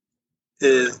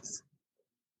goes.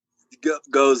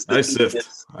 I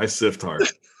sift hard.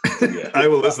 Yeah. I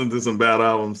will listen to some bad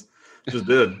albums. Just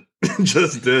did.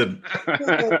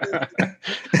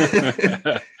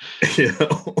 You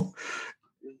know,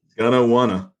 gonna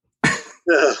wanna.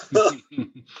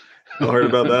 I heard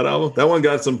about that album. That one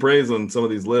got some praise on some of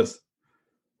these lists.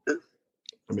 I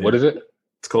mean, what is it?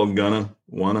 It's called Gonna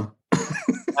Wanna.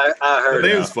 I heard. I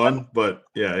think it's fun, but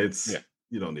you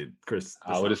don't need Chris.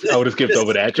 I would have skipped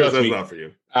over that. Trust that's me. Not for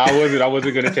you. I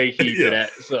wasn't going to take heed to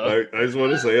that. So I just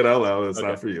want to say it out loud. It's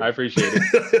not for you. I appreciate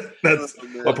it. That's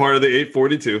a part of the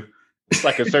 842. It's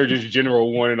like a Surgeon's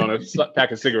General warning on a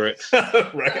pack of cigarettes.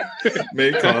 Right.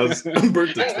 May cause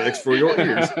birth defects for your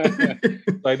ears.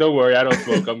 Like, don't worry, I don't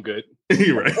smoke. I'm good.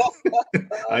 You're right.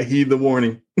 I heed the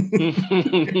warning.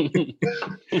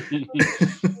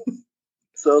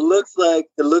 So it looks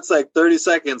like 30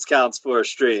 seconds counts for a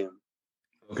stream.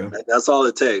 Okay. That's all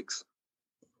it takes.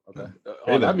 Okay.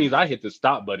 That means I hit the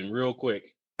stop button real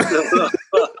quick.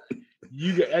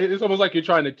 It's almost like you're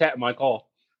trying to tap my call.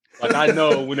 Like, I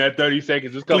know when that 30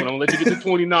 seconds is coming, I'm going to let you get to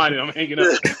 29 and I'm hanging up.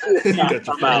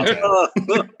 I'm out.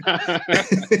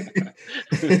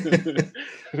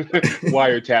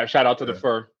 Wiretap. Shout out to the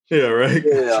fur. Yeah, right.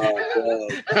 Yeah,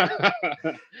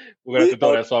 we're going to have to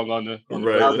throw that song on the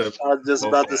right. I was just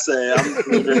about to say, I'm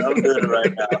doing it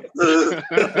right now.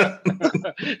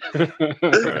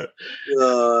 Right.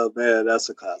 Oh, man, that's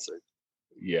a classic.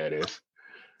 Yeah, it is.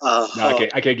 No,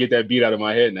 I can't get that beat out of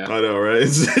my head now. I know, right?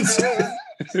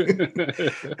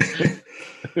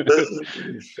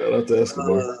 Shout out to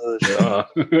Escobar.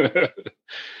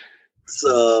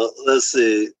 So let's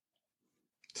see.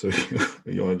 So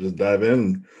you want to just dive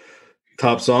in?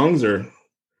 Top songs, or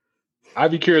I'd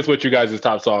be curious what your guys'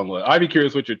 top song was. I'd be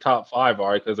curious what your top 5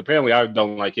 are, because apparently I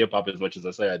don't like hip hop as much as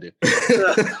I say I do.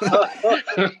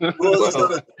 Well,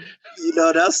 so,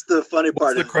 that's the funny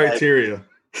part. What's the criteria?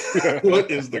 What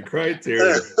is the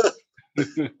criteria?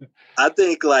 I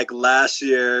think like last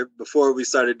year, before we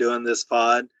started doing this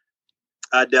pod,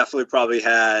 I definitely probably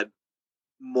had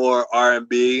more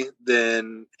R&B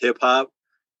than hip hop,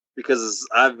 because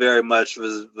I very much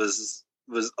was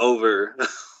was over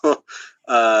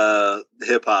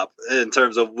hip hop in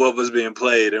terms of what was being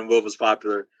played and what was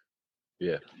popular.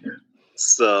 Yeah.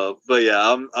 So, but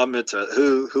yeah, I'm into it.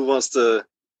 Who wants to?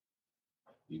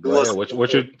 Go ahead.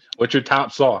 What's your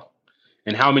top song,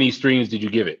 and how many streams did you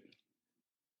give it?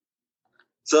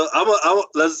 So I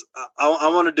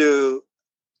want to do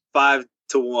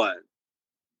 5-1.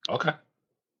 Okay.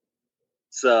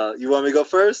 So you want me to go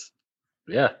first?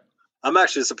 Yeah. I'm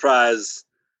actually surprised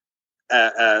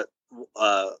at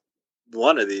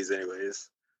one of these, anyways.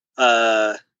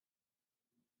 So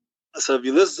if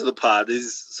you listen to the pod,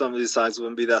 some of these songs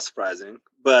wouldn't be that surprising.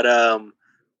 But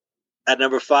at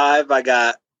number 5, I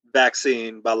got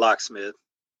 "Vaccine" by Locksmith,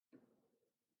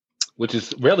 which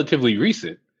is relatively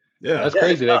recent. Yeah, that's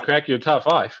crazy. They cracked your top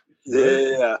 5.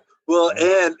 Yeah. Well,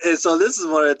 and so this is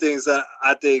one of the things that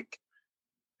I think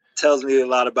tells me a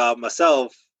lot about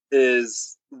myself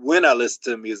is when I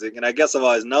listen to music, and I guess I've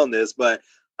always known this, but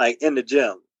like in the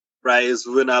gym, right, is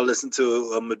when I listen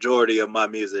to a majority of my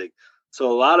music.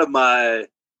 So a lot of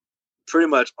pretty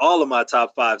much all of my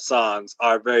top 5 songs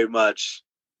are very much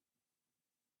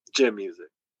gym music.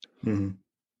 Mm-hmm.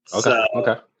 Okay.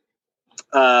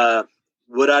 So,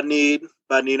 "What I Need"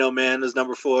 by Nino Man is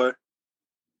number 4.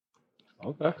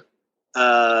 Okay.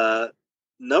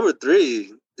 Number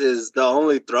 3 is the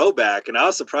only throwback, and I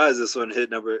was surprised this one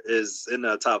is in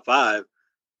the top 5.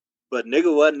 But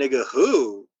 "Nigga What Nigga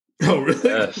Who." Oh, really?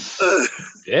 Yes.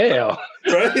 Damn.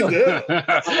 Right? Yeah.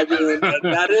 I mean,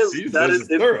 that is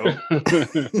thorough.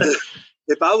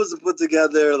 If I was to put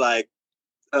together like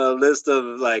a list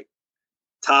of like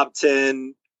top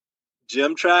 10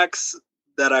 gym tracks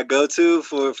that I go to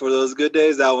for those good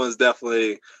days, that one's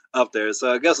definitely up there.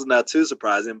 So I guess it's not too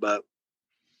surprising, but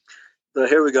so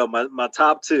here we go. My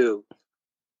top 2.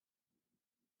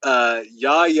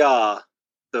 "Ya Ya,"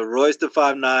 the Royce da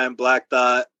 5'9", Black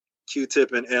Thought,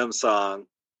 Q-Tip, and M song.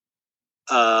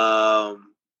 That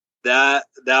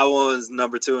one's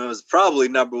number 2, and it was probably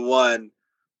number 1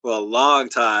 for a long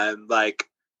time. Like,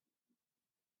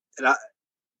 and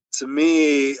to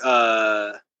me,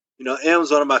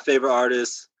 M's one of my favorite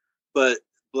artists, but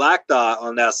Black Thought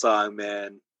on that song,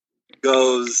 man,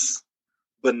 goes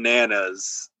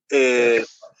bananas. And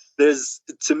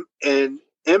and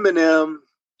Eminem,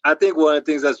 I think one of the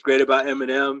things that's great about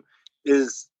Eminem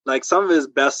is like some of his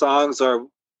best songs are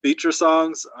feature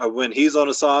songs, or when he's on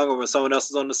a song or when someone else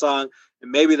is on the song.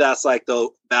 And maybe that's like the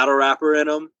battle rapper in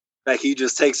him. Like he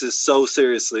just takes it so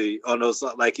seriously on those,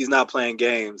 like he's not playing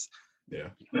games. Yeah.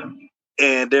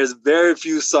 And there's very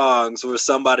few songs where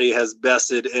somebody has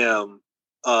bested M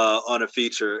on a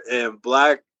feature. And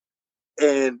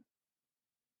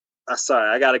sorry,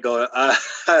 I gotta go.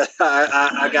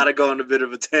 I gotta go on a bit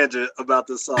of a tangent about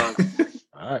this song.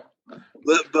 All right.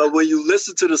 But when you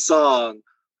listen to the song,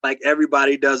 like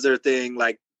everybody does their thing,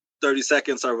 like 30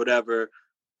 seconds or whatever,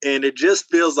 and it just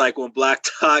feels like when Black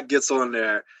Thought gets on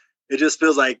there, it just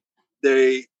feels like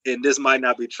and this might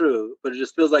not be true, but it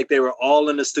just feels like they were all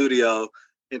in the studio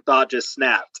and Thought just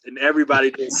snapped, and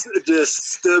everybody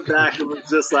just stood back and was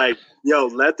just like, "Yo,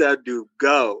 let that dude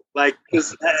go!" Like he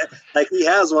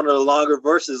has one of the longer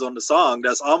verses on the song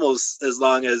that's almost as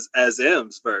long as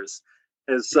M's verse,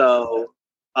 and so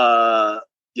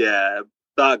yeah,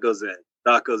 Thought goes in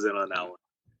on that one.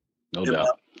 No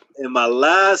doubt. And my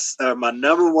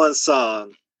number 1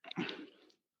 song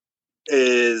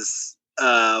is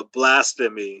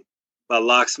 "Blasphemy" by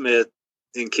Locksmith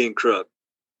and King Crook,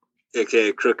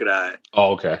 aka Crooked I.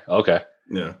 Oh, okay.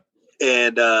 Yeah.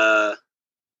 And I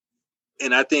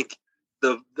think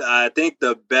the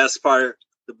best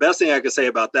thing I could say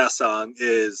about that song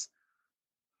is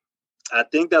I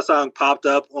think that song popped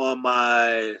up on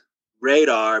my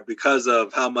radar because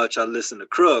of how much I listen to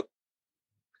Crook.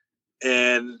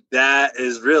 And that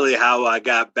is really how I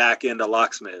got back into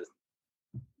Locksmith.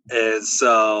 And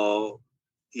so,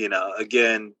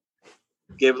 again,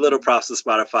 give a little props to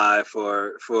Spotify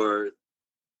for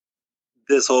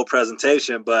this whole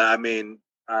presentation. But I mean,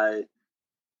 I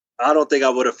don't think I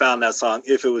would have found that song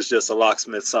if it was just a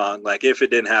Locksmith song, like if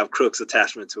it didn't have Crook's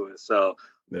attachment to it. So,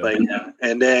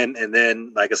 and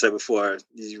then, like I said before,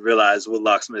 you realize what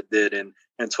Locksmith did in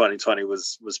 2020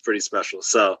 was pretty special.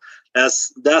 So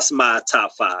that's my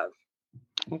top 5.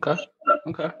 Okay.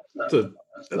 That's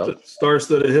a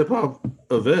star-studded hip hop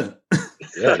event.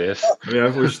 Yeah, it is. I mean,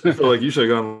 I feel like you should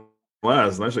have gone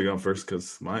last, and I should have gone first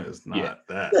because mine is not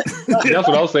that. That's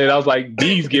what I was saying. I was like,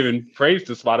 D's giving praise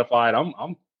to Spotify, and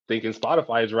I'm thinking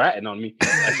Spotify is ratting on me.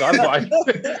 So I'm like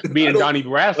being Donnie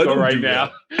Brasco right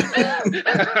now.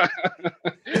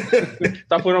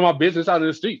 Stop putting all my business out in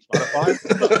the streets, Spotify.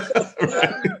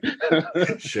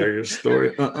 Share your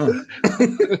story. Well,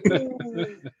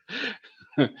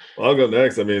 I'll go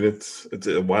next. I mean, it's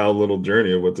a wild little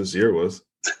journey of what this year was.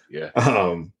 Yeah.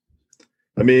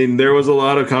 I mean, there was a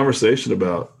lot of conversation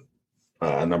about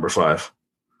number 5.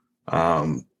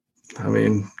 I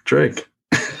mean, Drake,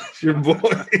 your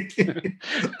boy.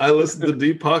 I listen to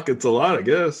Deep Pockets a lot, I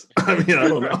guess. I mean, I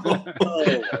don't know.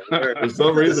 For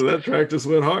some reason, that track just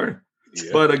went hard. Yeah.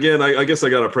 But again, I guess I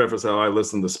got to preface how I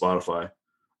listen to Spotify.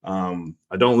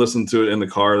 I don't listen to it in the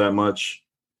car that much.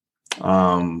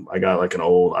 I got like an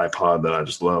old iPod that I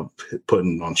just love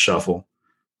putting on shuffle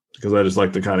because I just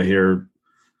like to kind of hear,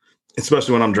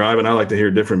 especially when I'm driving, I like to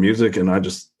hear different music, and I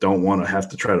just don't want to have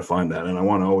to try to find that. And I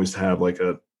want to always have like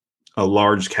a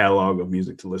large catalog of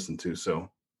music to listen to. So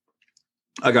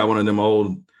I got one of them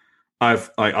old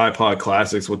iPod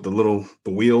classics with the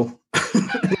wheel.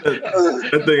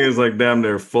 that thing is like damn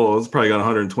near full. It's probably got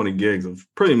 120 gigs of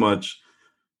pretty much,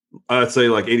 I'd say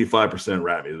like 85%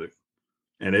 rap music.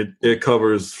 And it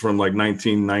covers from like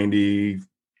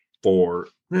 1994,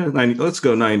 let's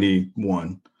go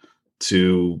 91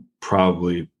 to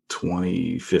probably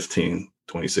 2015,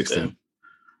 2016. Yeah.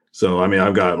 So, I mean,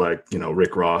 I've got like,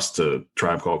 Rick Ross to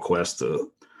Tribe Called Quest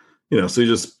to,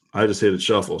 so I just hit it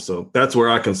shuffle. So that's where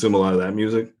I consume a lot of that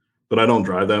music, but I don't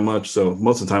drive that much. So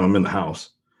most of the time I'm in the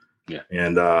house. Yeah.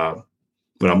 And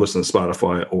when I'm listening to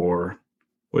Spotify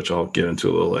which I'll get into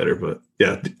a little later, but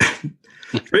yeah,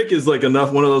 Drake is like one of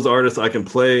those artists I can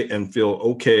play and feel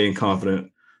okay and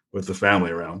confident with the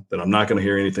family around that I'm not going to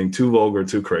hear anything too vulgar,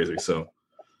 too crazy. So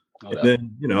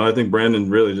then, I think Brandon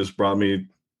really just brought me,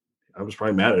 I was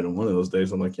probably mad at him one of those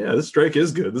days. I'm like, yeah, this Drake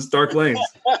is good. This Dark Lanes.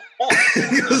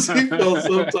 Because he felt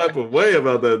some type of way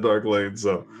about that Dark Lane.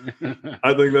 So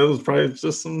I think that was probably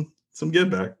just some get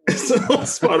back. So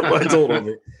Spotify told on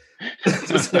me.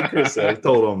 Just like Chris said,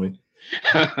 told on me.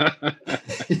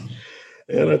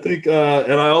 And I think,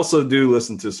 and I also do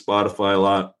listen to Spotify a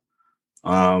lot,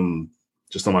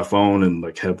 just on my phone and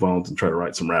like headphones and try to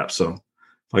write some raps. So if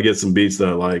I get some beats that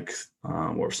I like,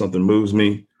 or if something moves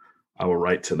me, I will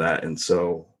write to that. And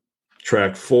so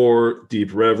track 4,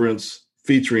 Deep Reverence,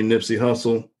 featuring Nipsey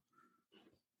Hussle.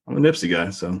 I'm a Nipsey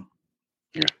guy, so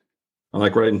yeah, I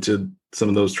like writing to some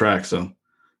of those tracks. So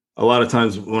a lot of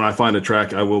times when I find a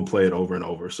track, I will play it over and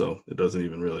over. So it doesn't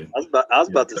even really. I was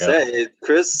about to say,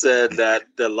 Chris said that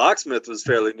the Locksmith was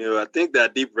fairly new. I think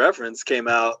that Deep Reference came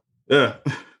out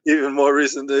even more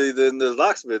recently than the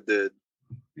Locksmith did.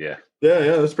 Yeah,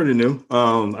 that's pretty new.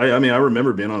 I mean, I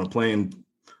remember being on a plane,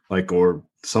 I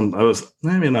was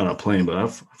maybe not on a plane, but I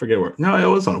forget where. No, I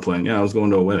was on a plane. Yeah, I was going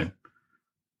to a wedding.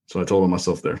 So I told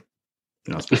myself there.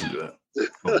 I was supposed to do that.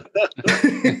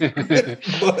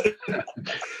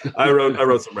 I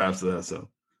wrote some raps to that. So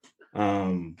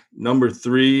number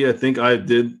 3, I think I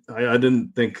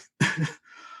didn't think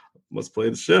let's play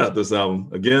the shit out of this album.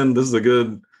 Again, this is a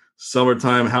good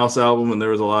summertime house album, and there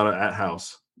was a lot of at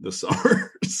house this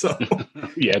summer. So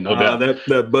yeah, no doubt.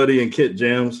 That Buddy and Kit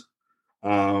jams.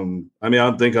 I mean,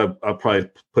 I think I'll probably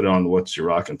put it on What You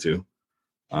Rockin' To.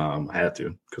 I had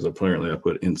to, because apparently I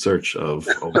put In Search of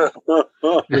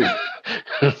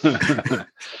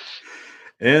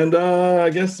and I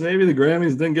guess maybe the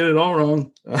Grammys didn't get it all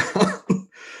wrong.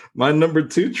 My number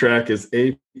 2 track is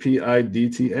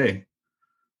APIDTA,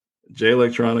 Jay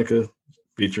Electronica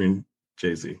featuring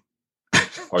Jay-Z.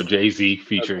 Or Jay-Z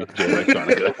featuring Jay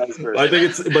Electronica. I think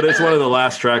it's one of the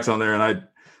last tracks on there, and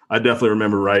I definitely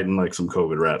remember writing like some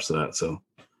COVID raps to that. So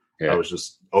I was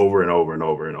just over and over and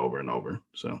over and over and over.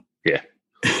 So yeah.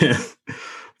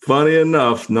 Funny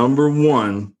enough, number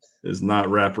 1 is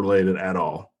not rap related at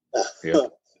all. Yeah.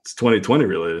 It's 2020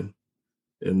 related.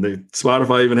 And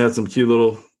Spotify even had some cute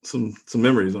little some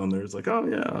memories on there. It's like, oh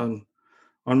yeah,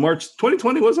 on March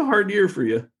 2020 was a hard year for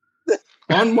you.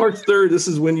 On March 3rd, this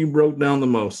is when you broke down the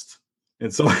most.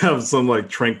 And so I have some like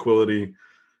tranquility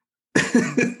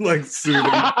like soothing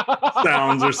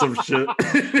sounds or some shit.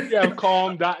 You have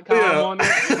calm.com on there.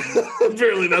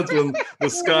 Apparently that's when the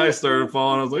sky started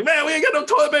falling. I was like, man, we ain't got no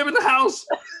toilet paper in the house.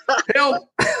 Help.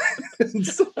 And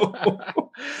so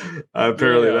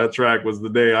apparently that track was the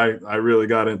day I really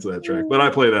got into that track. But I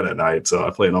play that at night, so I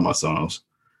play it on my Sonos.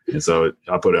 And so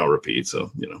I put it on repeat. So,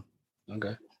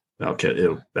 Okay. Okay,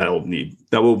 that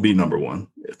will be number 1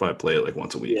 if I play it like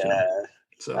once a week. Yeah.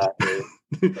 So,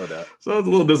 so it's a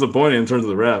little disappointing in terms of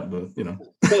the rap, but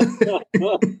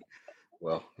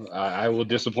Well, I will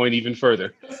disappoint even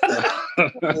further.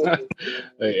 I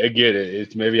get it.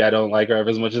 It's maybe I don't like rap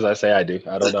as much as I say I do.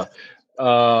 I don't know.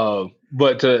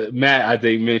 But Matt, I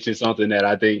think mentioned something that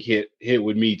I think hit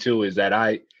with me too, is that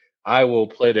I will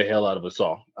play the hell out of a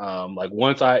song. Like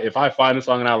if I find a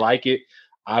song and I like it,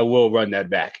 I will run that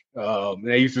back. And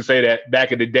they used to say that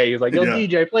back in the day. It's like, yo,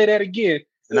 DJ, play that again.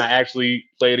 And I actually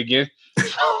play it again.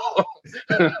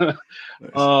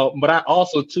 But I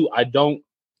also, too,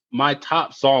 my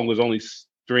top song was only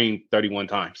streamed 31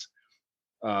 times,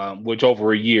 which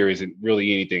over a year isn't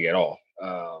really anything at all.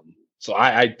 So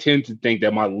I tend to think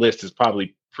that my list is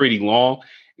probably pretty long,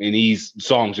 and these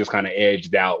songs just kind of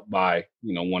edged out by,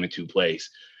 1 or 2 plays.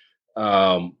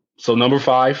 So number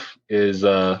 5 is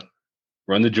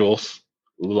Run the Jewels,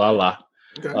 Ooh La La.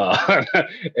 Okay.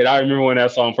 And I remember when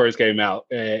that song first came out,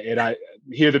 and I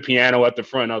hear the piano at the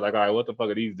front. I was like, all right, what the fuck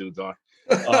are these dudes on?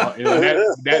 And when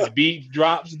that beat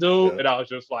drops, dude, and I was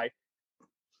just like,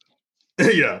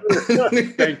 yeah,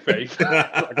 thank face.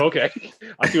 Like, okay,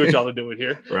 I see what y'all are doing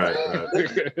here. Right.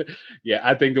 Yeah,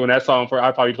 I think when that song,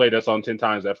 I probably played that song 10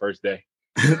 times that first day.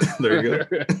 There you go.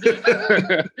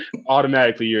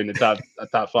 Automatically, you're in the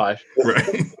top 5.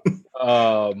 Right.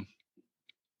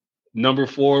 Number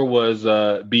 4 was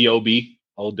B.O.B.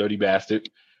 Old Dirty Bastard.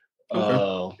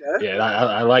 Okay. Yeah,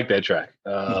 I like that track.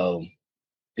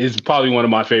 It's probably one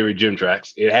of my favorite gym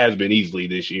tracks. It has been easily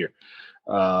this year.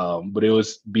 But it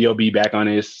was B.O.B. back on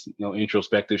his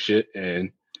introspective shit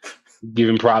and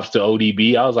giving props to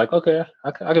ODB. I was like, okay,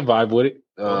 I can vibe with it.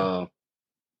 Yeah,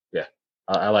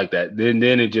 I like that. Then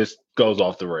it just goes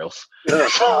off the rails.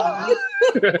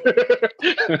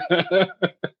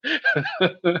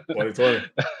 2020.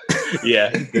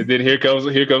 Yeah. Then here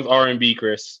comes R&B,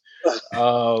 Chris.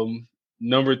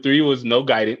 Number 3 was No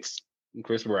Guidance,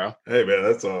 Chris Brown. Hey man,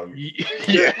 that song.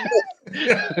 Yeah.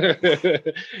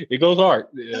 It goes hard.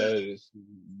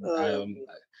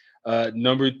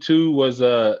 Number 2 was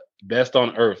Best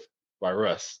on Earth by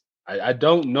Russ. I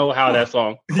don't know how that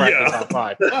song cracked the top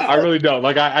 5. I really don't.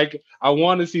 Like I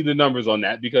want to see the numbers on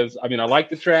that because I like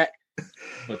the track.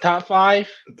 The top 5.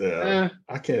 I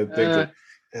can't think.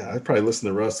 I'd probably listen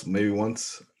to Russ maybe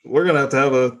once. We're gonna have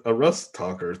a Russ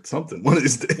talk or something one of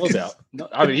these days. No doubt.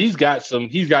 He's got some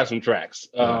tracks,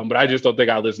 but I just don't think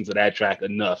I listened to that track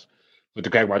enough to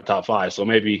crack my top 5. So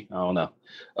maybe I don't know.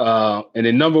 And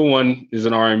then number 1 is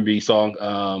an R&B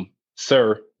song,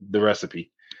 "Sir," The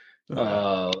Recipe.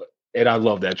 And I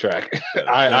love that track.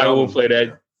 I will play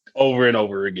that over and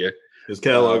over again. His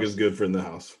catalog is good for in the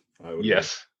house.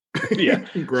 Yes. Yeah.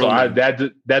 So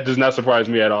that does not surprise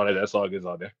me at all that song is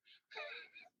on there.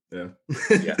 Yeah.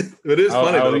 It is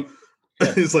funny though. Yeah.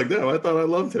 It's like, no, I thought I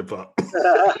loved hip hop.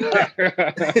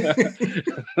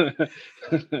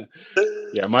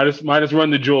 Yeah, minus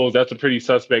Run the Jewels. That's a pretty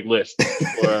suspect list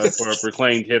for a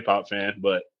proclaimed hip hop fan,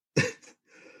 but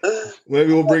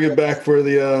maybe we'll bring it back for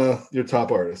your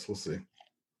top artist. We'll see.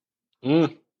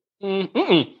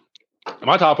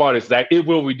 My top artist, Zach, it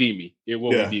will redeem me. It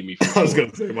will redeem me. I was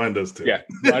gonna say mine does too. Yeah,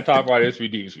 my top artist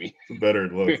redeems me. It's a better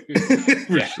look.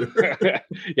 For sure.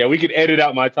 Yeah, we could edit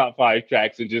out my top 5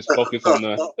 tracks and just focus on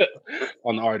the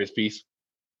artist piece.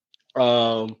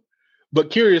 But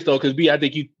curious though, because B, I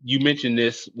think you mentioned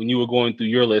this when you were going through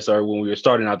your list or when we were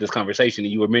starting out this conversation,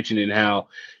 and you were mentioning how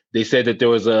they said that there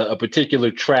was a particular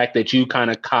track that you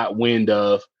kind of caught wind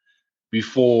of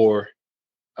before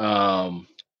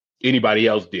anybody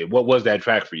else did. What was that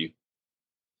track for you?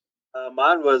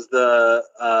 Mine was the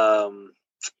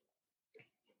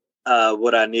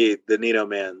What I Need, the Nino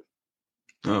Man.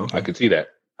 Oh, okay. I could see that.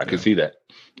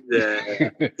 Yeah.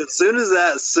 as soon as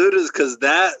because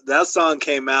that song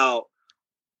came out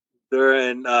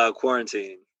during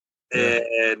quarantine,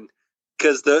 and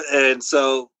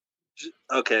so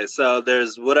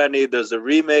there's What I Need, there's a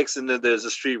remix, and then there's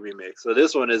a street remix. So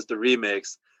this one is the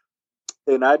remix,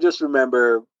 and I just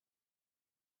remember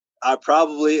I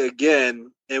probably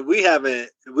again, and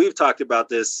we've talked about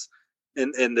this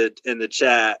in the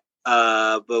chat,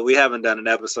 but we haven't done an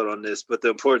episode on this. But the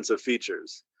importance of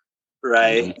features,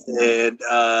 right? Mm-hmm.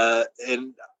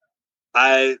 And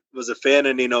I was a fan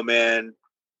of Nino Man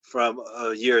from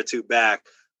a year or 2 back,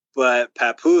 but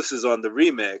Papoose is on the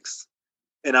remix,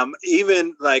 and I'm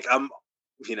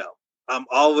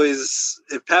always,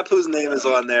 if Papoose name is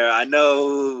on there, I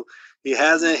know he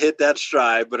hasn't hit that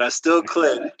stride, but I still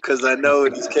click because I know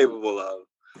what he's capable of.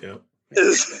 Yeah.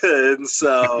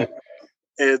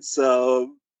 And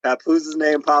so Papoose'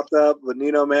 name popped up with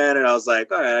Nino Man, and I was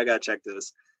like, all right, I gotta check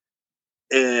this.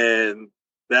 And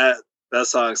that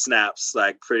song snaps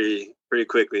like pretty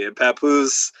quickly. And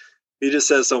Papoose, he just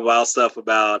says some wild stuff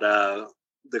about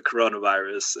the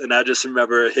coronavirus, and I just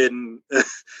remember hitting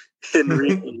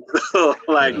repeat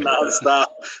like nonstop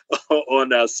on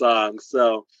that song.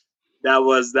 So that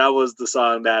was the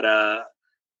song that I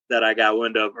got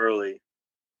wind of early.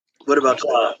 What about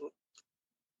you?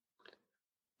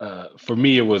 For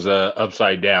me, it was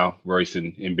Upside Down, Royce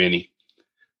and Benny.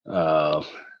 Yeah,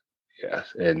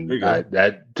 There and you go.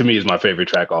 that to me is my favorite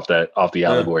track off the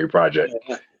Allegory project.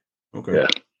 Okay. Yeah.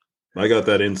 I got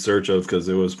that In Search Of because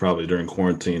it was probably during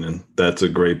quarantine, and that's a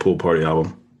great pool party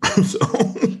album. So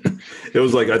it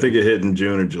was like I think it hit in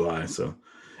June or July. So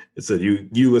it said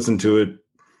you listen to it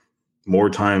more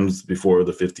times before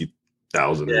the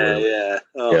 50,000 or whatever. Yeah.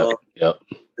 Yep.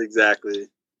 Exactly.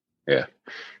 Yeah.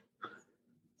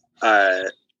 All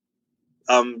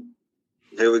right.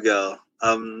 Here we go.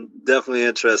 I'm definitely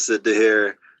interested to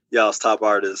hear y'all's top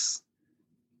artists.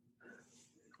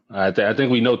 I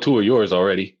think we know two of yours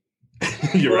already.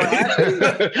 You're Well, right.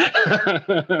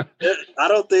 I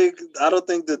don't think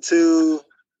the two.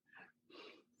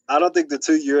 I don't think the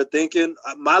two you're thinking.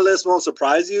 My list won't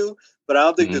surprise you, but I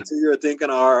don't think the two you're thinking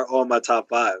are on my top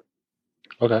 5.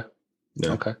 Okay.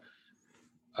 Yeah. Okay.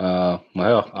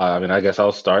 Well, I mean, I guess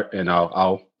I'll start, and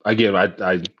I'll again.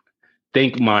 I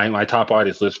think my top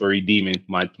artist list for redeeming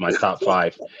my top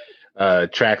 5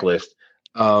 track list.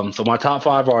 So my top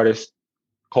 5 artists: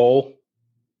 Cole,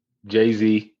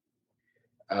 Jay-Z,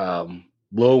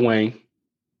 Lil Wayne,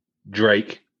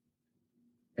 Drake,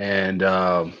 and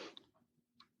damn,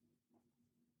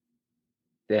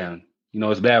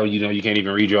 it's bad when you can't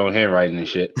even read your own handwriting and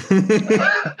shit.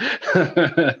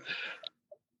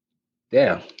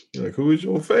 Damn. You're like, who is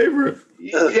your favorite?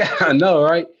 Yeah, I know,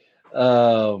 right?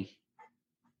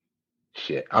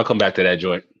 Shit, I'll come back to that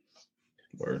joint.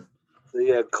 Word. So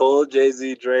yeah, Cole,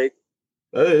 Jay-Z, Drake.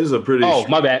 That is a pretty. Oh,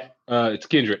 my bad. It's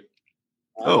Kendrick.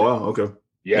 Oh wow. Okay.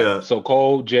 Yeah. So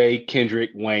Cole, Jay, Kendrick,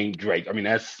 Wayne, Drake. I mean,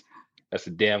 that's a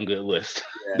damn good list.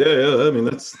 Yeah. I mean,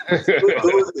 that's.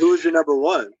 Who was your number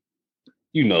 1?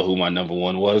 You know who my number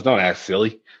 1 was. Don't ask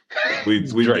silly. We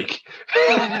Drake.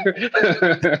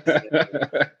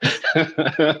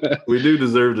 We do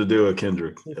deserve to do a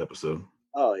Kendrick episode.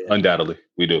 Oh yeah. Undoubtedly,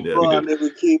 we do. Yeah. Well, We I do. mean,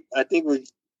 I think we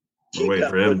keep We're waiting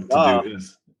for him that to do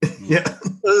his. Yeah.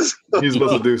 He's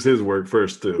supposed to do his work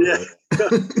first too. Yeah.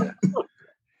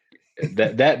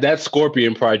 That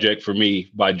Scorpion project for me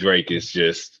by Drake is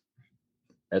just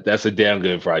that's a damn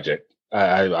good project.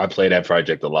 I play that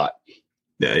project a lot.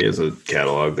 Yeah, he has a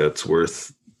catalog that's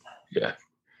worth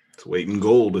its weight in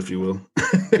gold, if you will.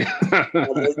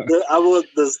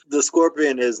 The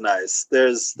Scorpion is nice.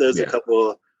 There's a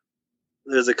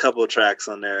couple tracks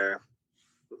on there,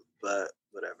 but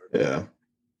whatever. Yeah.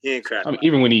 He ain't crap. I mean,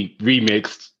 even when he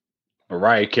remixed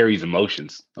Mariah Carey's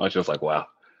Emotions, I was just like, wow,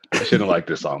 I shouldn't like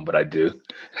this song, but I do.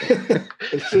 I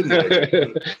shouldn't like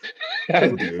it,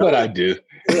 but I do.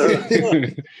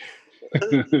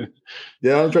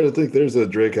 Yeah, I'm trying to think. There's a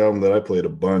Drake album that I played a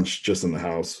bunch just in the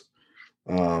house.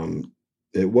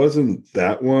 It wasn't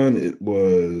that one. It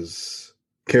was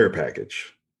Care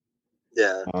Package.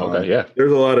 Yeah. Okay. Yeah.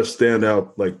 There's a lot of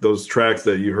standout, like those tracks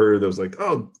that you heard that was like,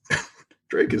 oh,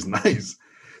 Drake is nice.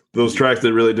 Those tracks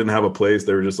that really didn't have a place.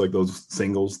 They were just like those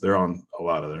singles. They're on a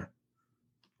lot of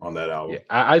on that album. Yeah,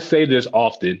 I say this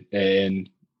often, and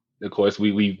of course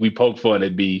we poke fun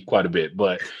at B quite a bit,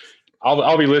 but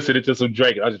I'll be listening to some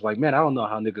Drake, and I'm just like, man, I don't know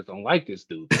how niggas don't like this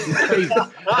dude. He's crazy.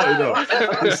 I know.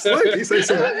 It's slick. He say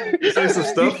some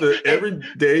stuff that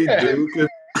everyday dude could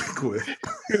quit.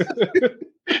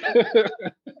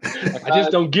 I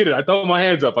just don't get it. I throw my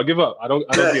hands up. I give up. I don't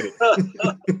get it.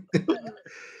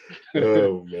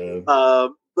 Oh man.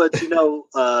 But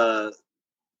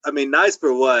I mean, Nice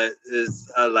for What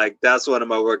is like that's one of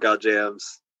my workout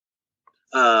jams.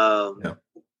 Yeah.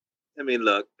 I mean,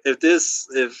 look, if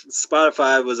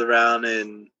Spotify was around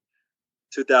in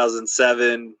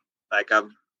 2007,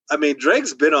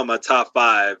 Drake's been on my top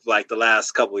 5 like the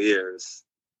last couple years.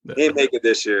 He ain't make it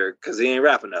this year because he ain't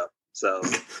rapping up. So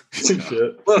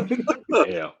shit.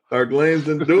 Yeah. Dark Lanes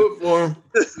didn't do it for him.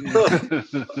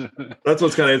 That's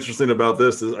what's kind of interesting about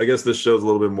this is I guess this shows a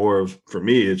little bit more of, for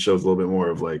me, it shows a little bit more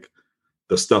of like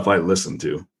the stuff I listen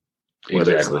to.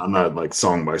 Exactly. I'm not like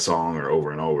song by song or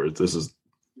over and over. This is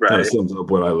right. Kind of sums up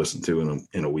what I listen to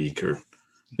in a week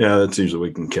that's usually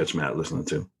we can catch Matt listening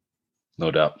to.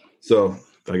 No doubt. So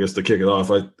I guess to kick it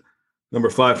off, number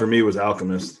 5 for me was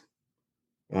Alchemist.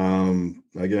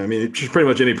 Again, I mean, just pretty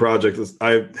much any project.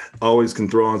 I always can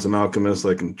throw on some Alchemist.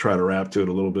 I can try to rap to it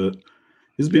a little bit.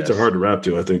 His beats are hard to rap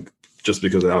to, I think, just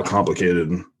because of how complicated.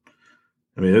 And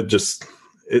I mean, it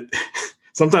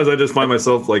sometimes I just find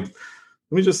myself like,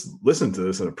 let me just listen to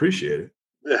this and appreciate it.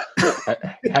 Yeah.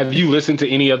 Have you listened to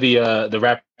any of the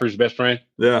Rapper's Best Friend?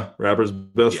 Yeah, Rapper's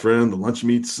Best Friend, the Lunch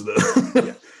Meats.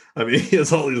 I mean, he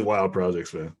has all these wild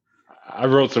projects, man. I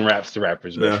wrote some raps to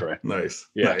Rapper's Best Friend. Nice.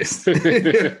 Yeah. Nice.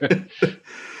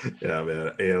 Yeah,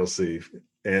 man. ALC.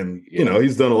 And,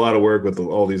 he's done a lot of work with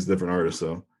all these different artists.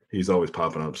 So he's always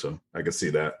popping up. So I can see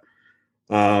that.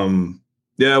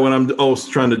 Yeah, when I'm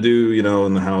trying to do,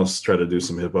 in the house, try to do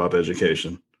some hip hop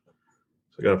education.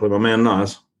 So I got to play my man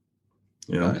Nas.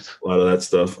 Nice. A lot of that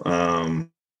stuff.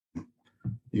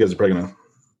 You guys probably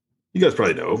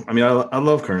know. I mean, I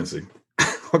love Currency.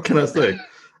 What can I say?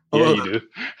 Yeah, you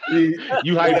do.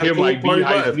 You hype him like B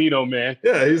hype Nino, man.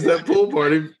 Yeah, he's that pool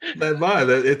party, that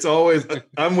vibe. It's always,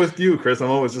 I'm with you, Chris.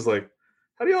 I'm always just like,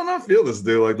 how do y'all not feel this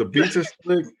dude? Like the beats are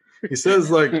slick. He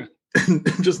says like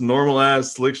just normal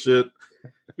ass slick shit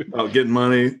about getting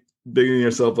money, bigging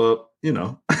yourself up,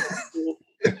 Nothing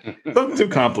too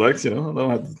complex, I don't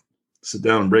have to sit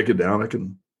down and break it down. I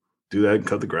can do that and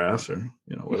cut the grass or,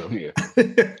 whatever. Yeah.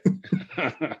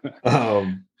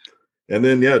 And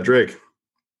then, Drake.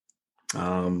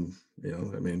 I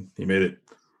mean, he made it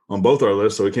on both our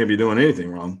lists, so he can't be doing anything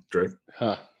wrong, Drake.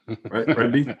 Huh.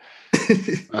 Right, B?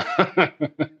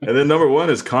 And then number 1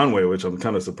 is Conway, which I'm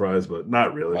kind of surprised, but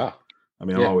not really. Wow. I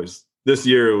mean, this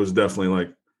year it was definitely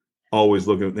like always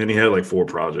looking, and he had like 4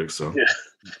 projects, so. Yeah.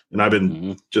 And I've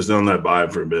been just on that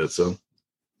vibe for a bit, so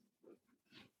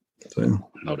yeah.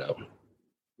 No doubt.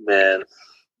 Man.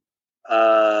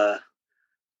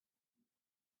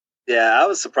 Yeah, I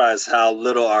was surprised how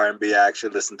little R&B I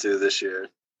actually listened to this year,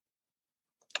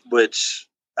 which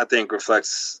I think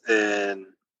reflects in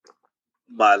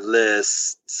my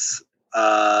lists.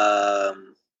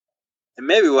 And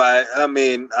maybe why, I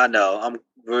mean, I know I'm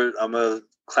a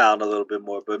clown a little bit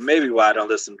more, but maybe why I don't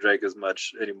listen to Drake as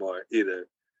much anymore either.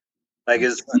 Like,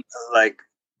 it's like,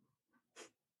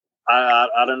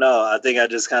 I don't know. I think I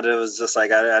just kind of was just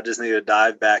like, I just need to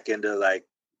dive back into like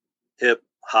hip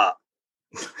hop.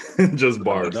 Just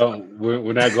bars. No,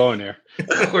 we're not going there.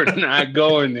 We're not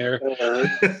going there.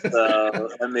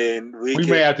 I mean, we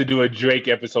may have to do a Drake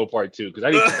episode part 2 because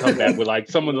I need to come back with like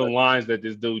some of the lines that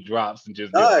this dude drops and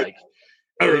just be like,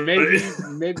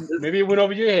 maybe it went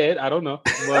over your head. I don't know.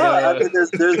 But, I mean, there's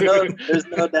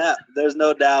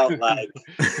no doubt. Like,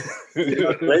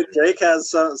 Drake has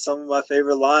some of my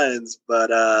favorite lines,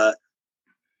 but I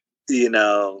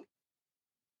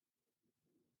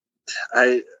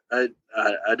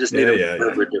just need to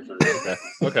remember differently.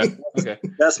 Okay.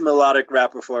 Best melodic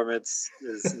rap performance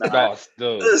is not.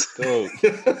 It's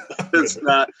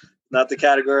not the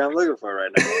category I'm looking for right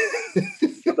now.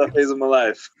 It's the phase of my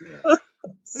life.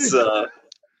 So,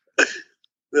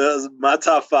 my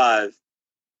top 5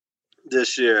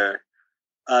 this year.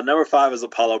 Number 5 is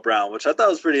Apollo Brown, which I thought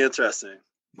was pretty interesting.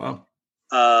 Wow.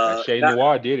 Shay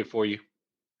Noir did it for you.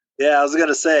 Yeah, I was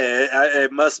gonna say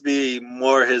it must be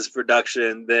more his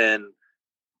production than,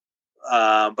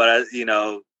 but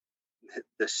the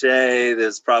Shay.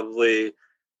 There's probably,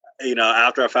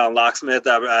 after I found Locksmith,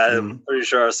 I'm pretty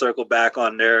sure I circled back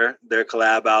on their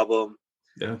collab album.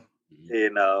 Yeah,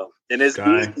 and it's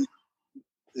easy,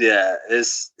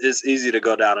 it's easy to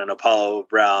go down an Apollo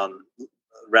Brown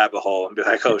rabbit hole and be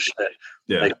like, oh shit,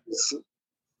 like he's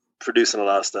producing a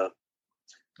lot of stuff.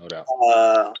 No doubt.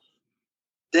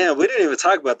 Damn, we didn't even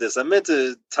talk about this. I meant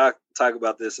to talk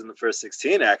about this in the first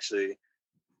 16, actually.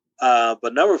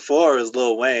 But number 4 is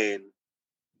Lil Wayne.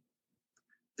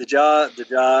 Did you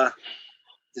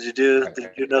do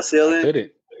No Ceiling? I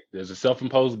did. There's a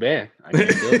self-imposed ban. I can't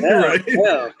do it.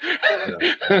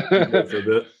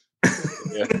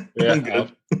 Yeah.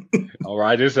 I'll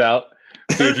ride this out.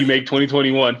 See if you make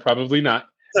 2021. Probably not.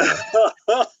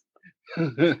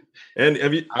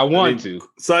 And I want to.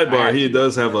 Sidebar, he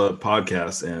does have a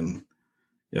podcast, and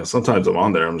sometimes I'm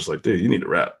on there. I'm just like, dude, you need to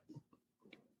rap.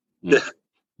 You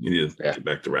need to get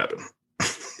back to rapping.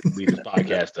 Leave this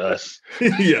podcast to us.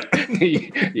 Yeah.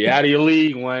 You're out of your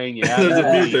league, Wayne. You're out There's a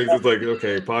few things. It's like,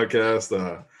 okay,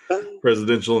 podcast,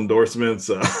 presidential endorsements,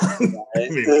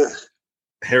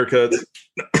 haircuts.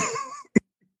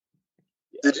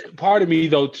 Part of me,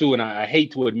 though, too, and I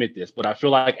hate to admit this, but I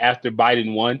feel like after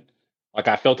Biden won, like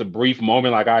I felt a brief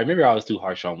moment, like, all right, maybe I was too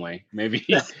harsh on Wayne. Maybe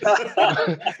like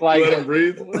let him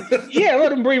breathe.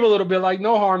 Let him breathe a little bit. Like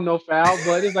no harm, no foul.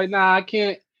 But it's like, nah, I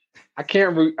can't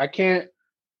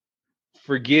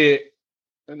forget.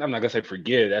 And I'm not gonna say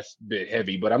forget. That's a bit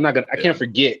heavy, but I can't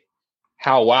forget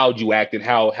how wild you acted,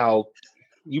 how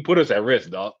you put us at risk,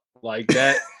 dog. Like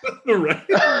that. Right.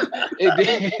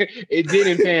 It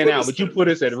didn't pan out, but you put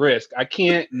us at risk. I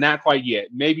can't, not quite yet.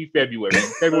 Maybe February,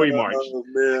 March.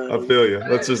 I feel you.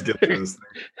 Let's just get through this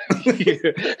thing.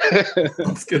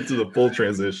 Let's get to the full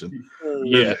transition.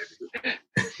 Yeah.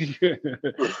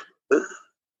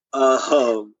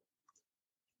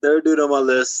 Third dude on my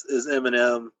list is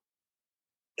Eminem.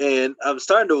 And I'm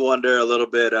starting to wonder a little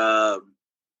bit,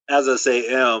 as I say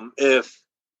if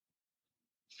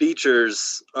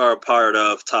features are a part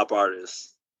of top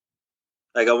artists.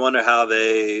 Like, I wonder how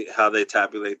they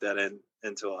tabulate that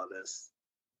into all this.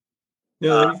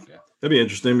 Yeah, that'd be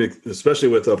interesting, especially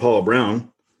with Apollo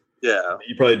Brown. Yeah,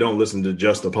 you probably don't listen to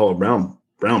just Apollo Brown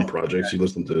projects. You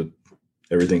listen to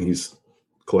everything he's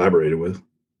collaborated with,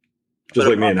 just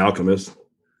like me and Alchemist.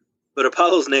 But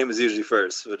Apollo's name is usually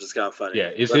first, which is kind of funny.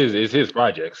 Yeah, it's his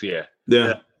projects. Yeah.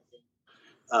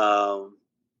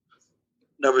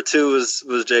 Number 2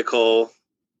 was J. Cole.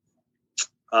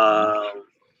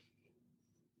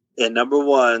 And number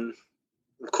 1,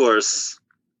 of course,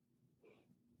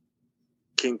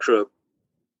 King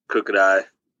Crooked I.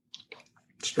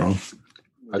 Strong.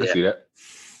 I can see that.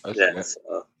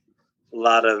 So a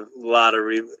lot of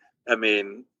I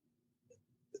mean,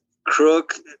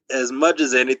 Crook, as much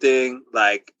as anything,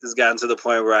 like, has gotten to the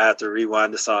point where I have to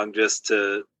rewind the song just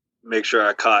to make sure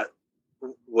I caught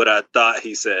what I thought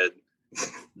he said.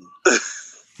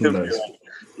 Nice.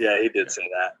 Yeah, he did say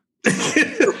that.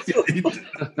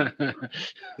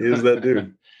 He is that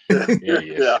dude.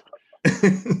 Yeah.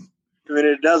 I mean,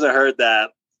 it doesn't hurt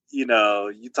that,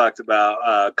 you talked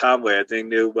about Conway, I think,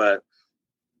 new, but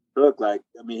look, like,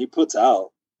 I mean, he puts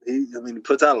out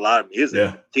a lot of music.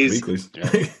 Yeah, weeklies.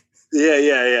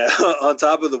 Yeah. On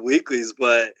top of the weeklies,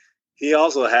 but he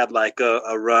also had like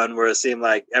a run where it seemed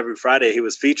like every Friday he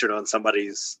was featured on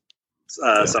somebody's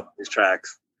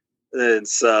tracks. And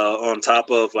so on top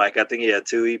of, like, I think he had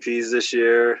 2 EPs this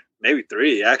year, maybe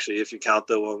 3 actually, if you count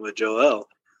the one with Joel.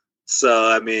 So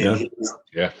I mean,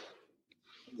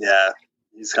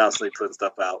 he's constantly putting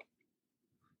stuff out.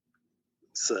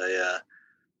 So yeah,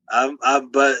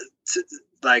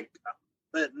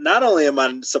 not only am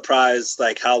I surprised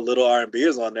like how little R&B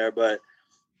is on there, but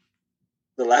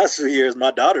the last few years my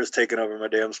daughter's taken over my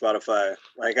damn Spotify.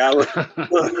 Like, I would like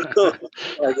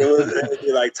it would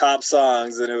be like top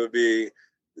songs, and it would be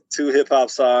 2 hip hop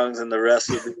songs, and the rest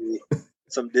would be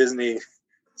some Disney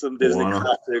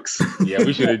classics. Yeah,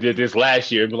 we should have did this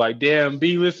last year. Be like, damn,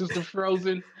 B listens to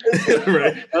Frozen.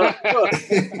 Right.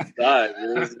 God,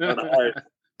 hard.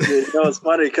 It's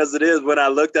funny because it is when I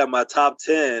looked at my top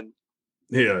 10.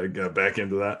 Yeah, I got back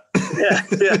into that. Yeah.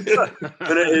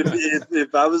 But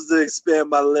if I was to expand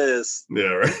my list,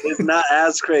 right. It's not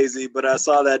as crazy. But I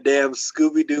saw that damn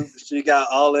Scooby-Doo. She got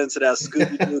all into that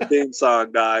Scooby-Doo theme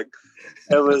song, dog.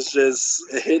 It was just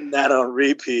hitting that on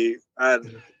repeat.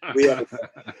 We had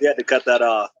to cut that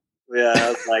off. Yeah,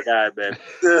 I was like, all right, man.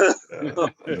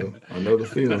 I know the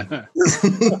feeling.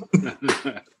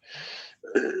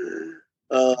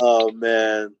 Oh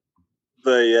man.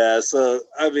 But yeah, so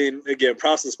I mean, again,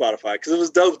 props to Spotify, because it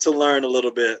was dope to learn a little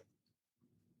bit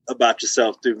about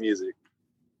yourself through music.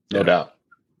 No doubt.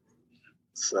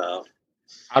 So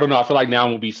I don't know. I feel like now I'm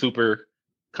gonna be super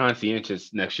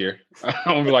conscientious next year. I'm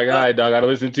gonna be like, all right, dog, I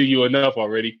listened to you enough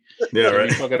already. Yeah,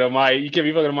 right. You can't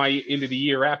be fucking up my end of the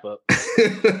year wrap up.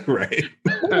 Right.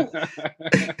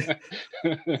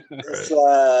 So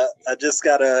I just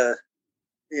gotta,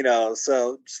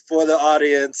 so for the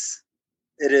audience,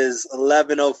 it is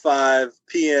 11:05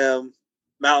 p.m.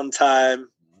 Mountain Time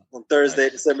on Thursday,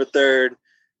 December 3rd,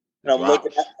 and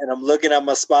I'm looking at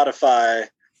my Spotify,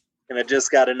 and I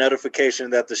just got a notification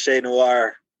that the Chez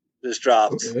Noir just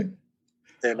dropped, and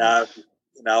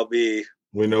I'll be.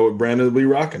 We know what Brandon will be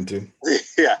rocking to.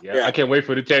 Yeah. I can't wait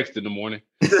for the text in the morning.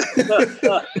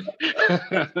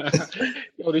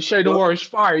 Yo, the Chez Noir is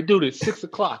fire, dude. It's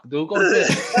 6:00, dude. Go to bed.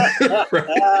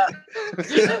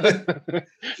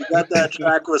 You got that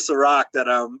track with Ciroc that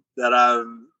I'm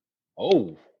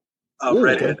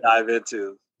ready to dive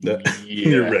into.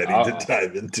 You're ready to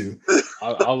dive into.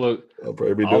 I'll look. I'll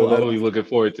probably be doing that. I'll be looking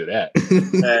forward to that.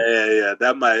 Yeah.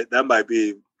 That might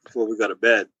be before we go to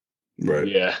bed. Right.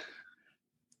 Yeah.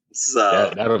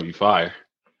 So that'll be fire.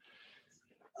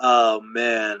 Oh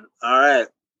man. All right.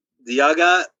 Do y'all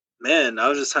got, man, I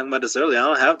was just talking about this earlier. I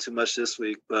don't have too much this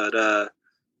week, but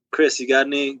Chris, you got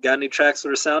any tracks for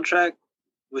the soundtrack?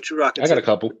 What you rocking? I got a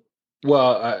couple.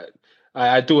 Well,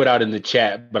 I threw it out in the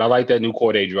chat, but I like that new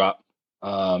Cordae drop.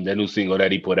 That new single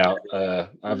that he put out.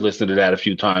 I've listened to that a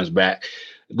few times back.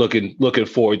 Looking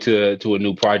forward to a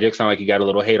new project. Sound like he got a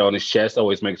little hate on his chest.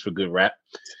 Always makes for good rap.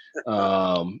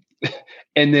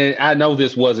 And then I know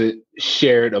this wasn't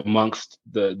shared amongst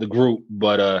the group,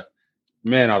 but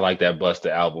man, I like that Busta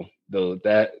album. Though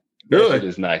that shit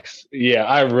is nice. Yeah,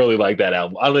 I really like that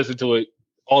album. I listened to it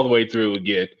all the way through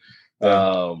again.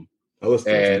 And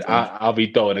I'll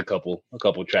be throwing a couple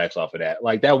tracks off of that.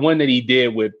 Like that one that he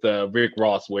did with Rick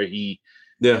Ross, where he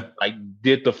did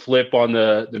the flip on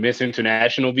the Miss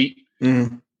International beat.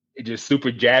 Mm-hmm. It just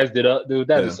super jazzed it up, dude.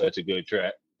 That is such a good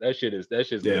track. That shit is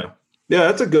good. Yeah,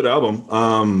 that's a good album.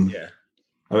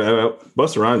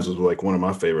 Busta Rhymes was like one of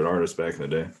my favorite artists back in the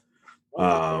day.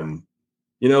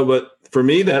 You know, but for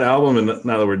me, that album, and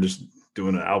now that we're just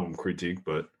doing an album critique,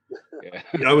 but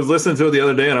I was listening to it the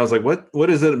other day and I was like, what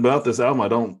is it about this album I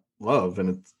don't love?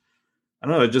 And it's, I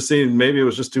don't know, it just seemed maybe it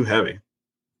was just too heavy.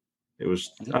 It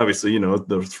was obviously, you know,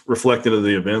 the reflecting of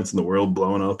the events and the world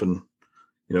blowing up and,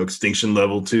 you know, extinction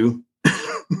level 2.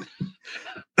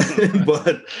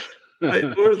 But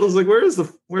I was like, where's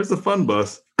the fun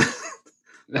bus?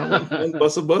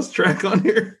 Fun bus track on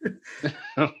here.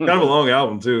 Kind of a long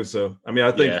album too. So I mean,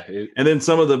 I think, and then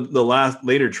some of the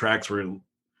later tracks were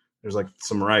there's like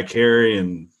some Mariah Carey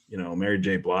and, you know, Mary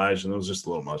J. Blige, and it was just a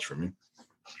little much for me.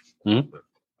 Mm-hmm.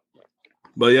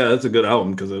 But yeah, that's a good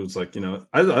album because it was like, you know,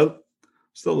 I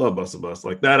still love Busta Bus.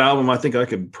 Like that album, I think I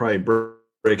could probably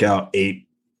break out 8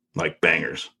 like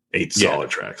bangers, 8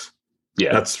 solid tracks.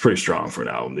 Yeah, that's pretty strong for an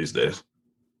album these days.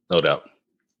 No doubt,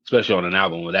 especially on an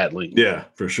album with that length. Yeah,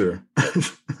 for sure.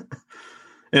 And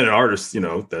an artist, you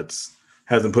know, that's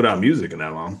hasn't put out music in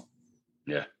that long.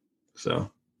 Yeah. So.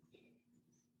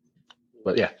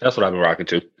 But yeah, that's what I've been rocking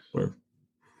to.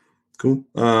 Cool.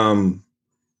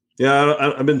 Yeah,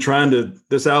 I've been trying to.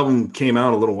 This album came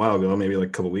out a little while ago, maybe like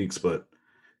a couple weeks, but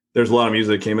there's a lot of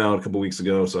music that came out a couple weeks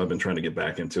ago, so I've been trying to get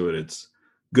back into it. It's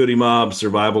Goody Mob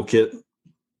Survival Kit.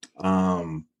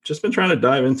 Just been trying to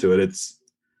dive into it. It's,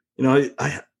 you know,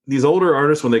 these older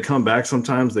artists, when they come back,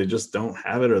 sometimes they just don't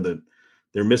have it, or that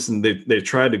they're missing. They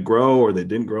tried to grow, or they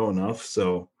didn't grow enough.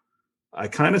 So I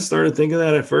kind of started thinking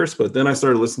that at first, but then I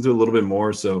started listening to it a little bit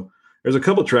more. So there's a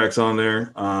couple tracks on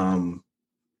there,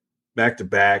 back to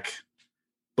back.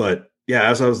 But yeah,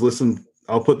 as I was listening,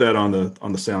 I'll put that on the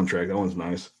soundtrack. That one's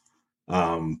nice.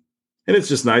 And it's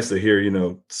just nice to hear, you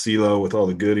know, CeeLo with all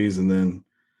the goodies, and then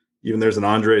even there's an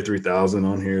Andre 3000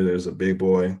 on here. There's a Big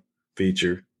Boy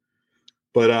feature.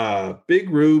 But Big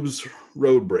Rube's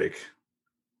Road Break.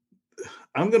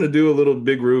 I'm going to do a little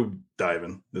Big Rube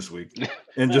diving this week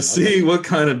and just see what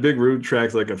kind of Big Rube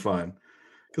tracks I can find.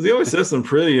 Because he always says some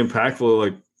pretty impactful,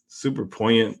 like super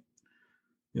poignant,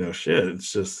 you know, shit.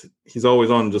 It's just, he's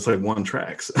always on just like one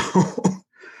track. So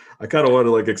I kind of want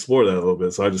to like explore that a little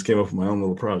bit. So I just came up with my own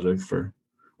little project for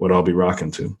what I'll be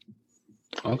rocking to.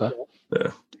 Okay.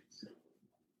 Yeah.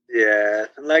 Yeah.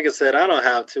 And like I said, I don't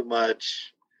have too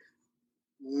much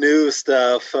new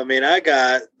stuff. I mean, I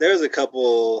got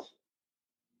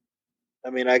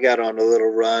on a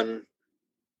little run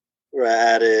where I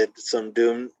added some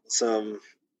MF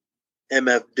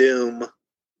Doom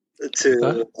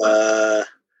to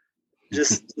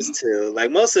just to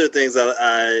like most of the things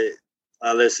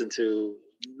I listened to,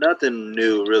 nothing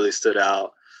new really stood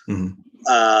out.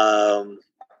 Mm-hmm.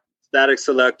 Static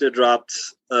Selector dropped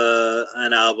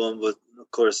an album with, of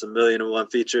course,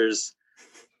 1,000,001 features.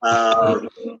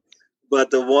 But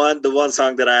the one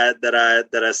song that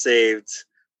I saved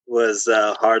was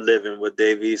Hard Living with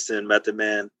Dave East and Method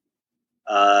Man.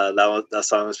 That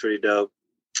song was pretty dope.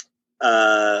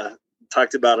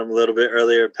 Talked about him a little bit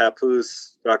earlier.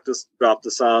 Papoose dropped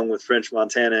a song with French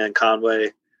Montana and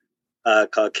Conway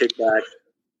called Kickback.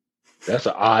 That's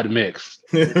an odd mix.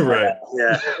 Right.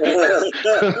 Yeah.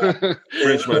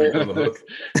 French might be on the hook.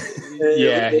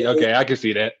 Yeah, okay, I can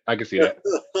see that.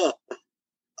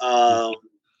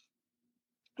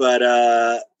 But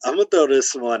I'm gonna throw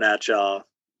this one at y'all,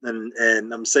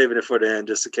 and I'm saving it for the end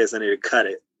just in case I need to cut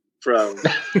it from.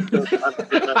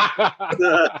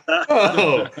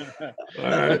 Oh, all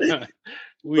right.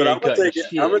 But I'm gonna take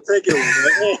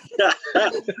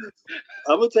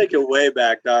it way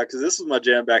back, dog, because this was my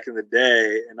jam back in the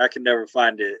day, and I can never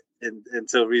find it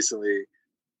until recently.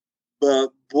 But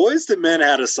Boyz II Men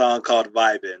had a song called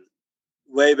 "Vibin"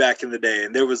 way back in the day,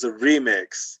 and there was a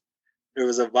remix. There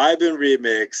was a Vibin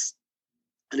remix,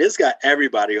 and it's got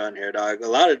everybody on here, dog. A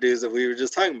lot of dudes that we were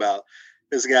just talking about.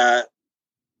 It's got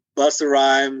Busta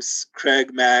Rhymes,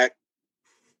 Craig Mack,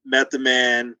 Method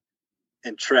Man,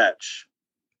 and Tretch.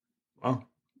 Wow.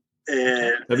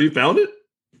 And have you found it?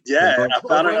 Yeah, I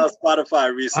found it on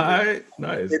Spotify recently.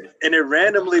 Nice. And it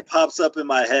randomly pops up in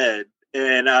my head.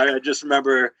 And I just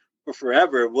remember for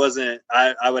forever, it wasn't,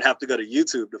 I would have to go to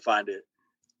YouTube to find it.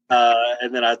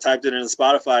 And then I typed it in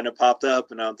Spotify and it popped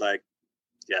up and I was like,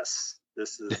 yes,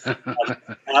 this is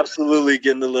absolutely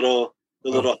getting the little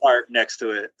heart next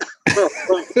to it.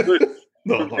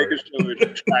 The heart. Sure we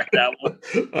track that one.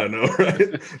 I know,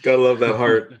 right? Gotta love that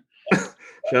heart.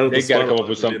 Shout out they gotta come up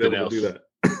with something else. Do that.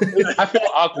 I feel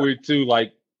awkward too,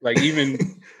 like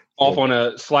even off on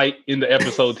a slight in the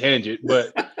episode tangent,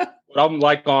 but I'm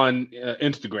like on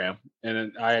Instagram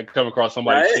and I come across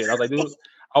somebody's shit. I was like,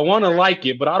 I want to like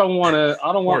it, but I don't want to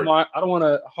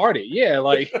heart it. Yeah,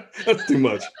 like that's too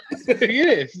much. it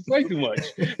is. It's way too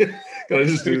much. Can I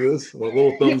just do this? A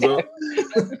little thumbs up.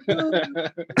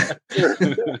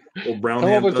 Little brown Come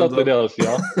hand up with thumbs something up. else,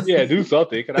 y'all. Yeah, do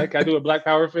something. Can I do a Black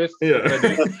Power fist? Yeah.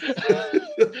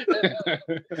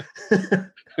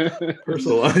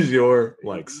 Personalize your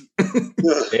likes.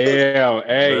 Damn,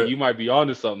 hey, Right. you might be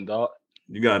onto something, dog.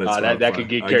 You got it. That could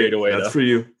get carried away. That's though. for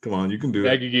you. Come on, you can do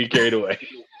That it. could get carried away.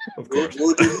 Of course.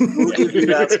 We'll give you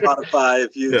that Spotify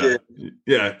if you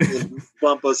Yeah. can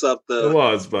bump us up The the.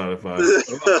 law is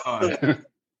Spotify.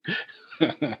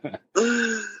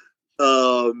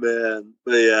 Oh man,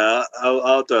 but yeah,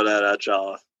 I'll throw that at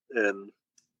y'all, and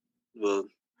we'll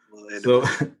end So,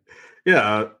 it.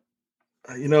 yeah,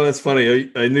 it's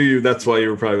funny. I knew you. That's why you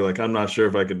were probably like, I'm not sure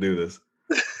if I could do this.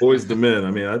 Boys to Men.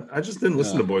 I mean, I just didn't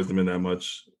listen to Boys to Men that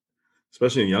much,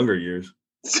 especially in younger years.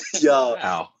 Y'all,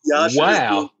 Wow. y'all should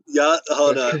Wow. y'all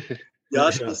hold on. Y'all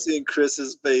should have seen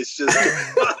Chris's face just.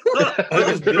 I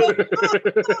just did.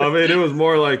 I mean, it was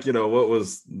more like, what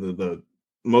was the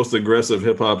most aggressive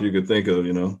hip hop you could think of,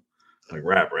 like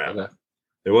rap. Okay.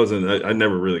 It wasn't, I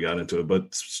never really got into it,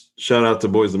 but shout out to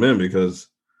Boys to Men because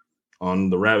on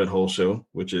the Rabbit Hole show,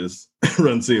 which is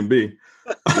Run CMB,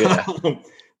 Yeah.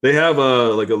 they have a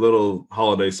little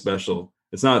holiday special.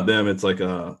 It's not them. It's like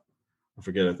I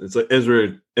forget it. It's like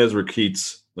Ezra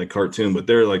Keats like cartoon, but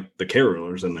they're like the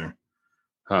carolers in there.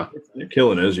 Huh. They're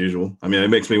killing it as usual. I mean, it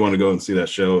makes me want to go and see that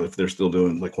show if they're still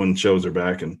doing like when shows are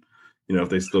back and if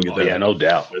they still get that. Yeah, no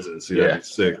doubt. Residency, that'd be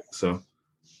sick. So.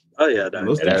 Oh yeah,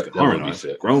 Those that things would be harmonize.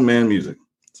 sick. Grown man music.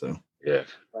 So Yeah,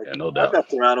 no I doubt.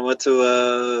 messed around and went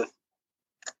to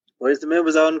Boys the Men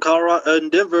was out in Colorado, in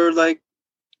Denver, like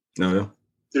no, yeah.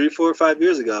 3, 4, 5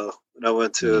 years ago, and I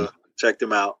went to check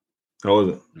them out. How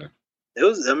was it? It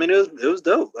was, I mean, it was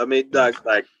dope. I mean, like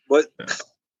what?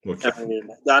 Okay. I mean,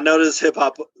 I noticed hip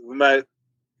hop. We might.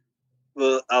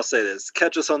 Well, I'll say this: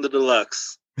 catch us on the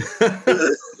deluxe.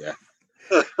 Yeah.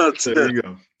 There you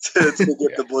go. to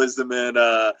get the Boys the Men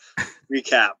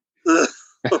recap.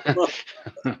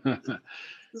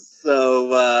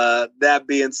 So that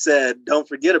being said, don't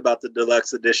forget about the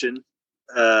deluxe edition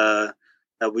that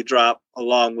we drop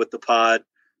along with the pod.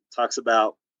 Talks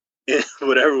about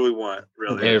whatever we want,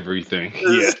 really. Everything.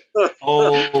 Yeah.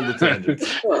 All the tangents.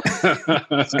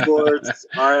 Sports,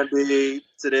 R&B.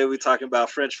 Today we're talking about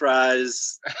French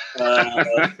fries.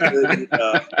 Any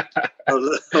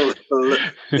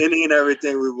and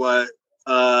everything we want.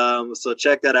 So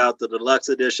check that out, the deluxe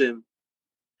edition.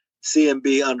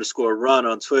 CMB_run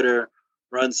on Twitter,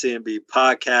 Run CMB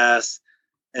podcast,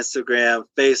 Instagram,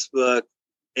 Facebook,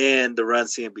 and the Run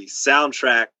CMB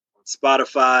soundtrack on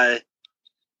Spotify.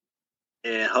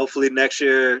 And hopefully next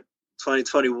year,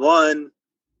 2021,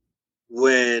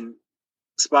 when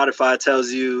Spotify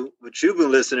tells you what you've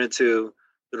been listening to,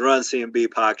 the Run CMB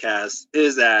podcast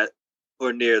is at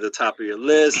or near the top of your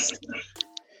list.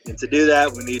 And to do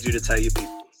that, we need you to tell your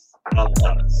people all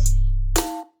about us.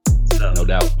 So, No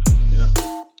doubt. Yeah.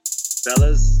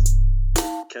 fellas,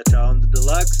 catch y'all on the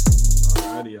deluxe.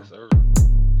 Alrighty. Yes, sir.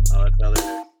 I'll tell you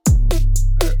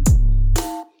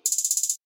later.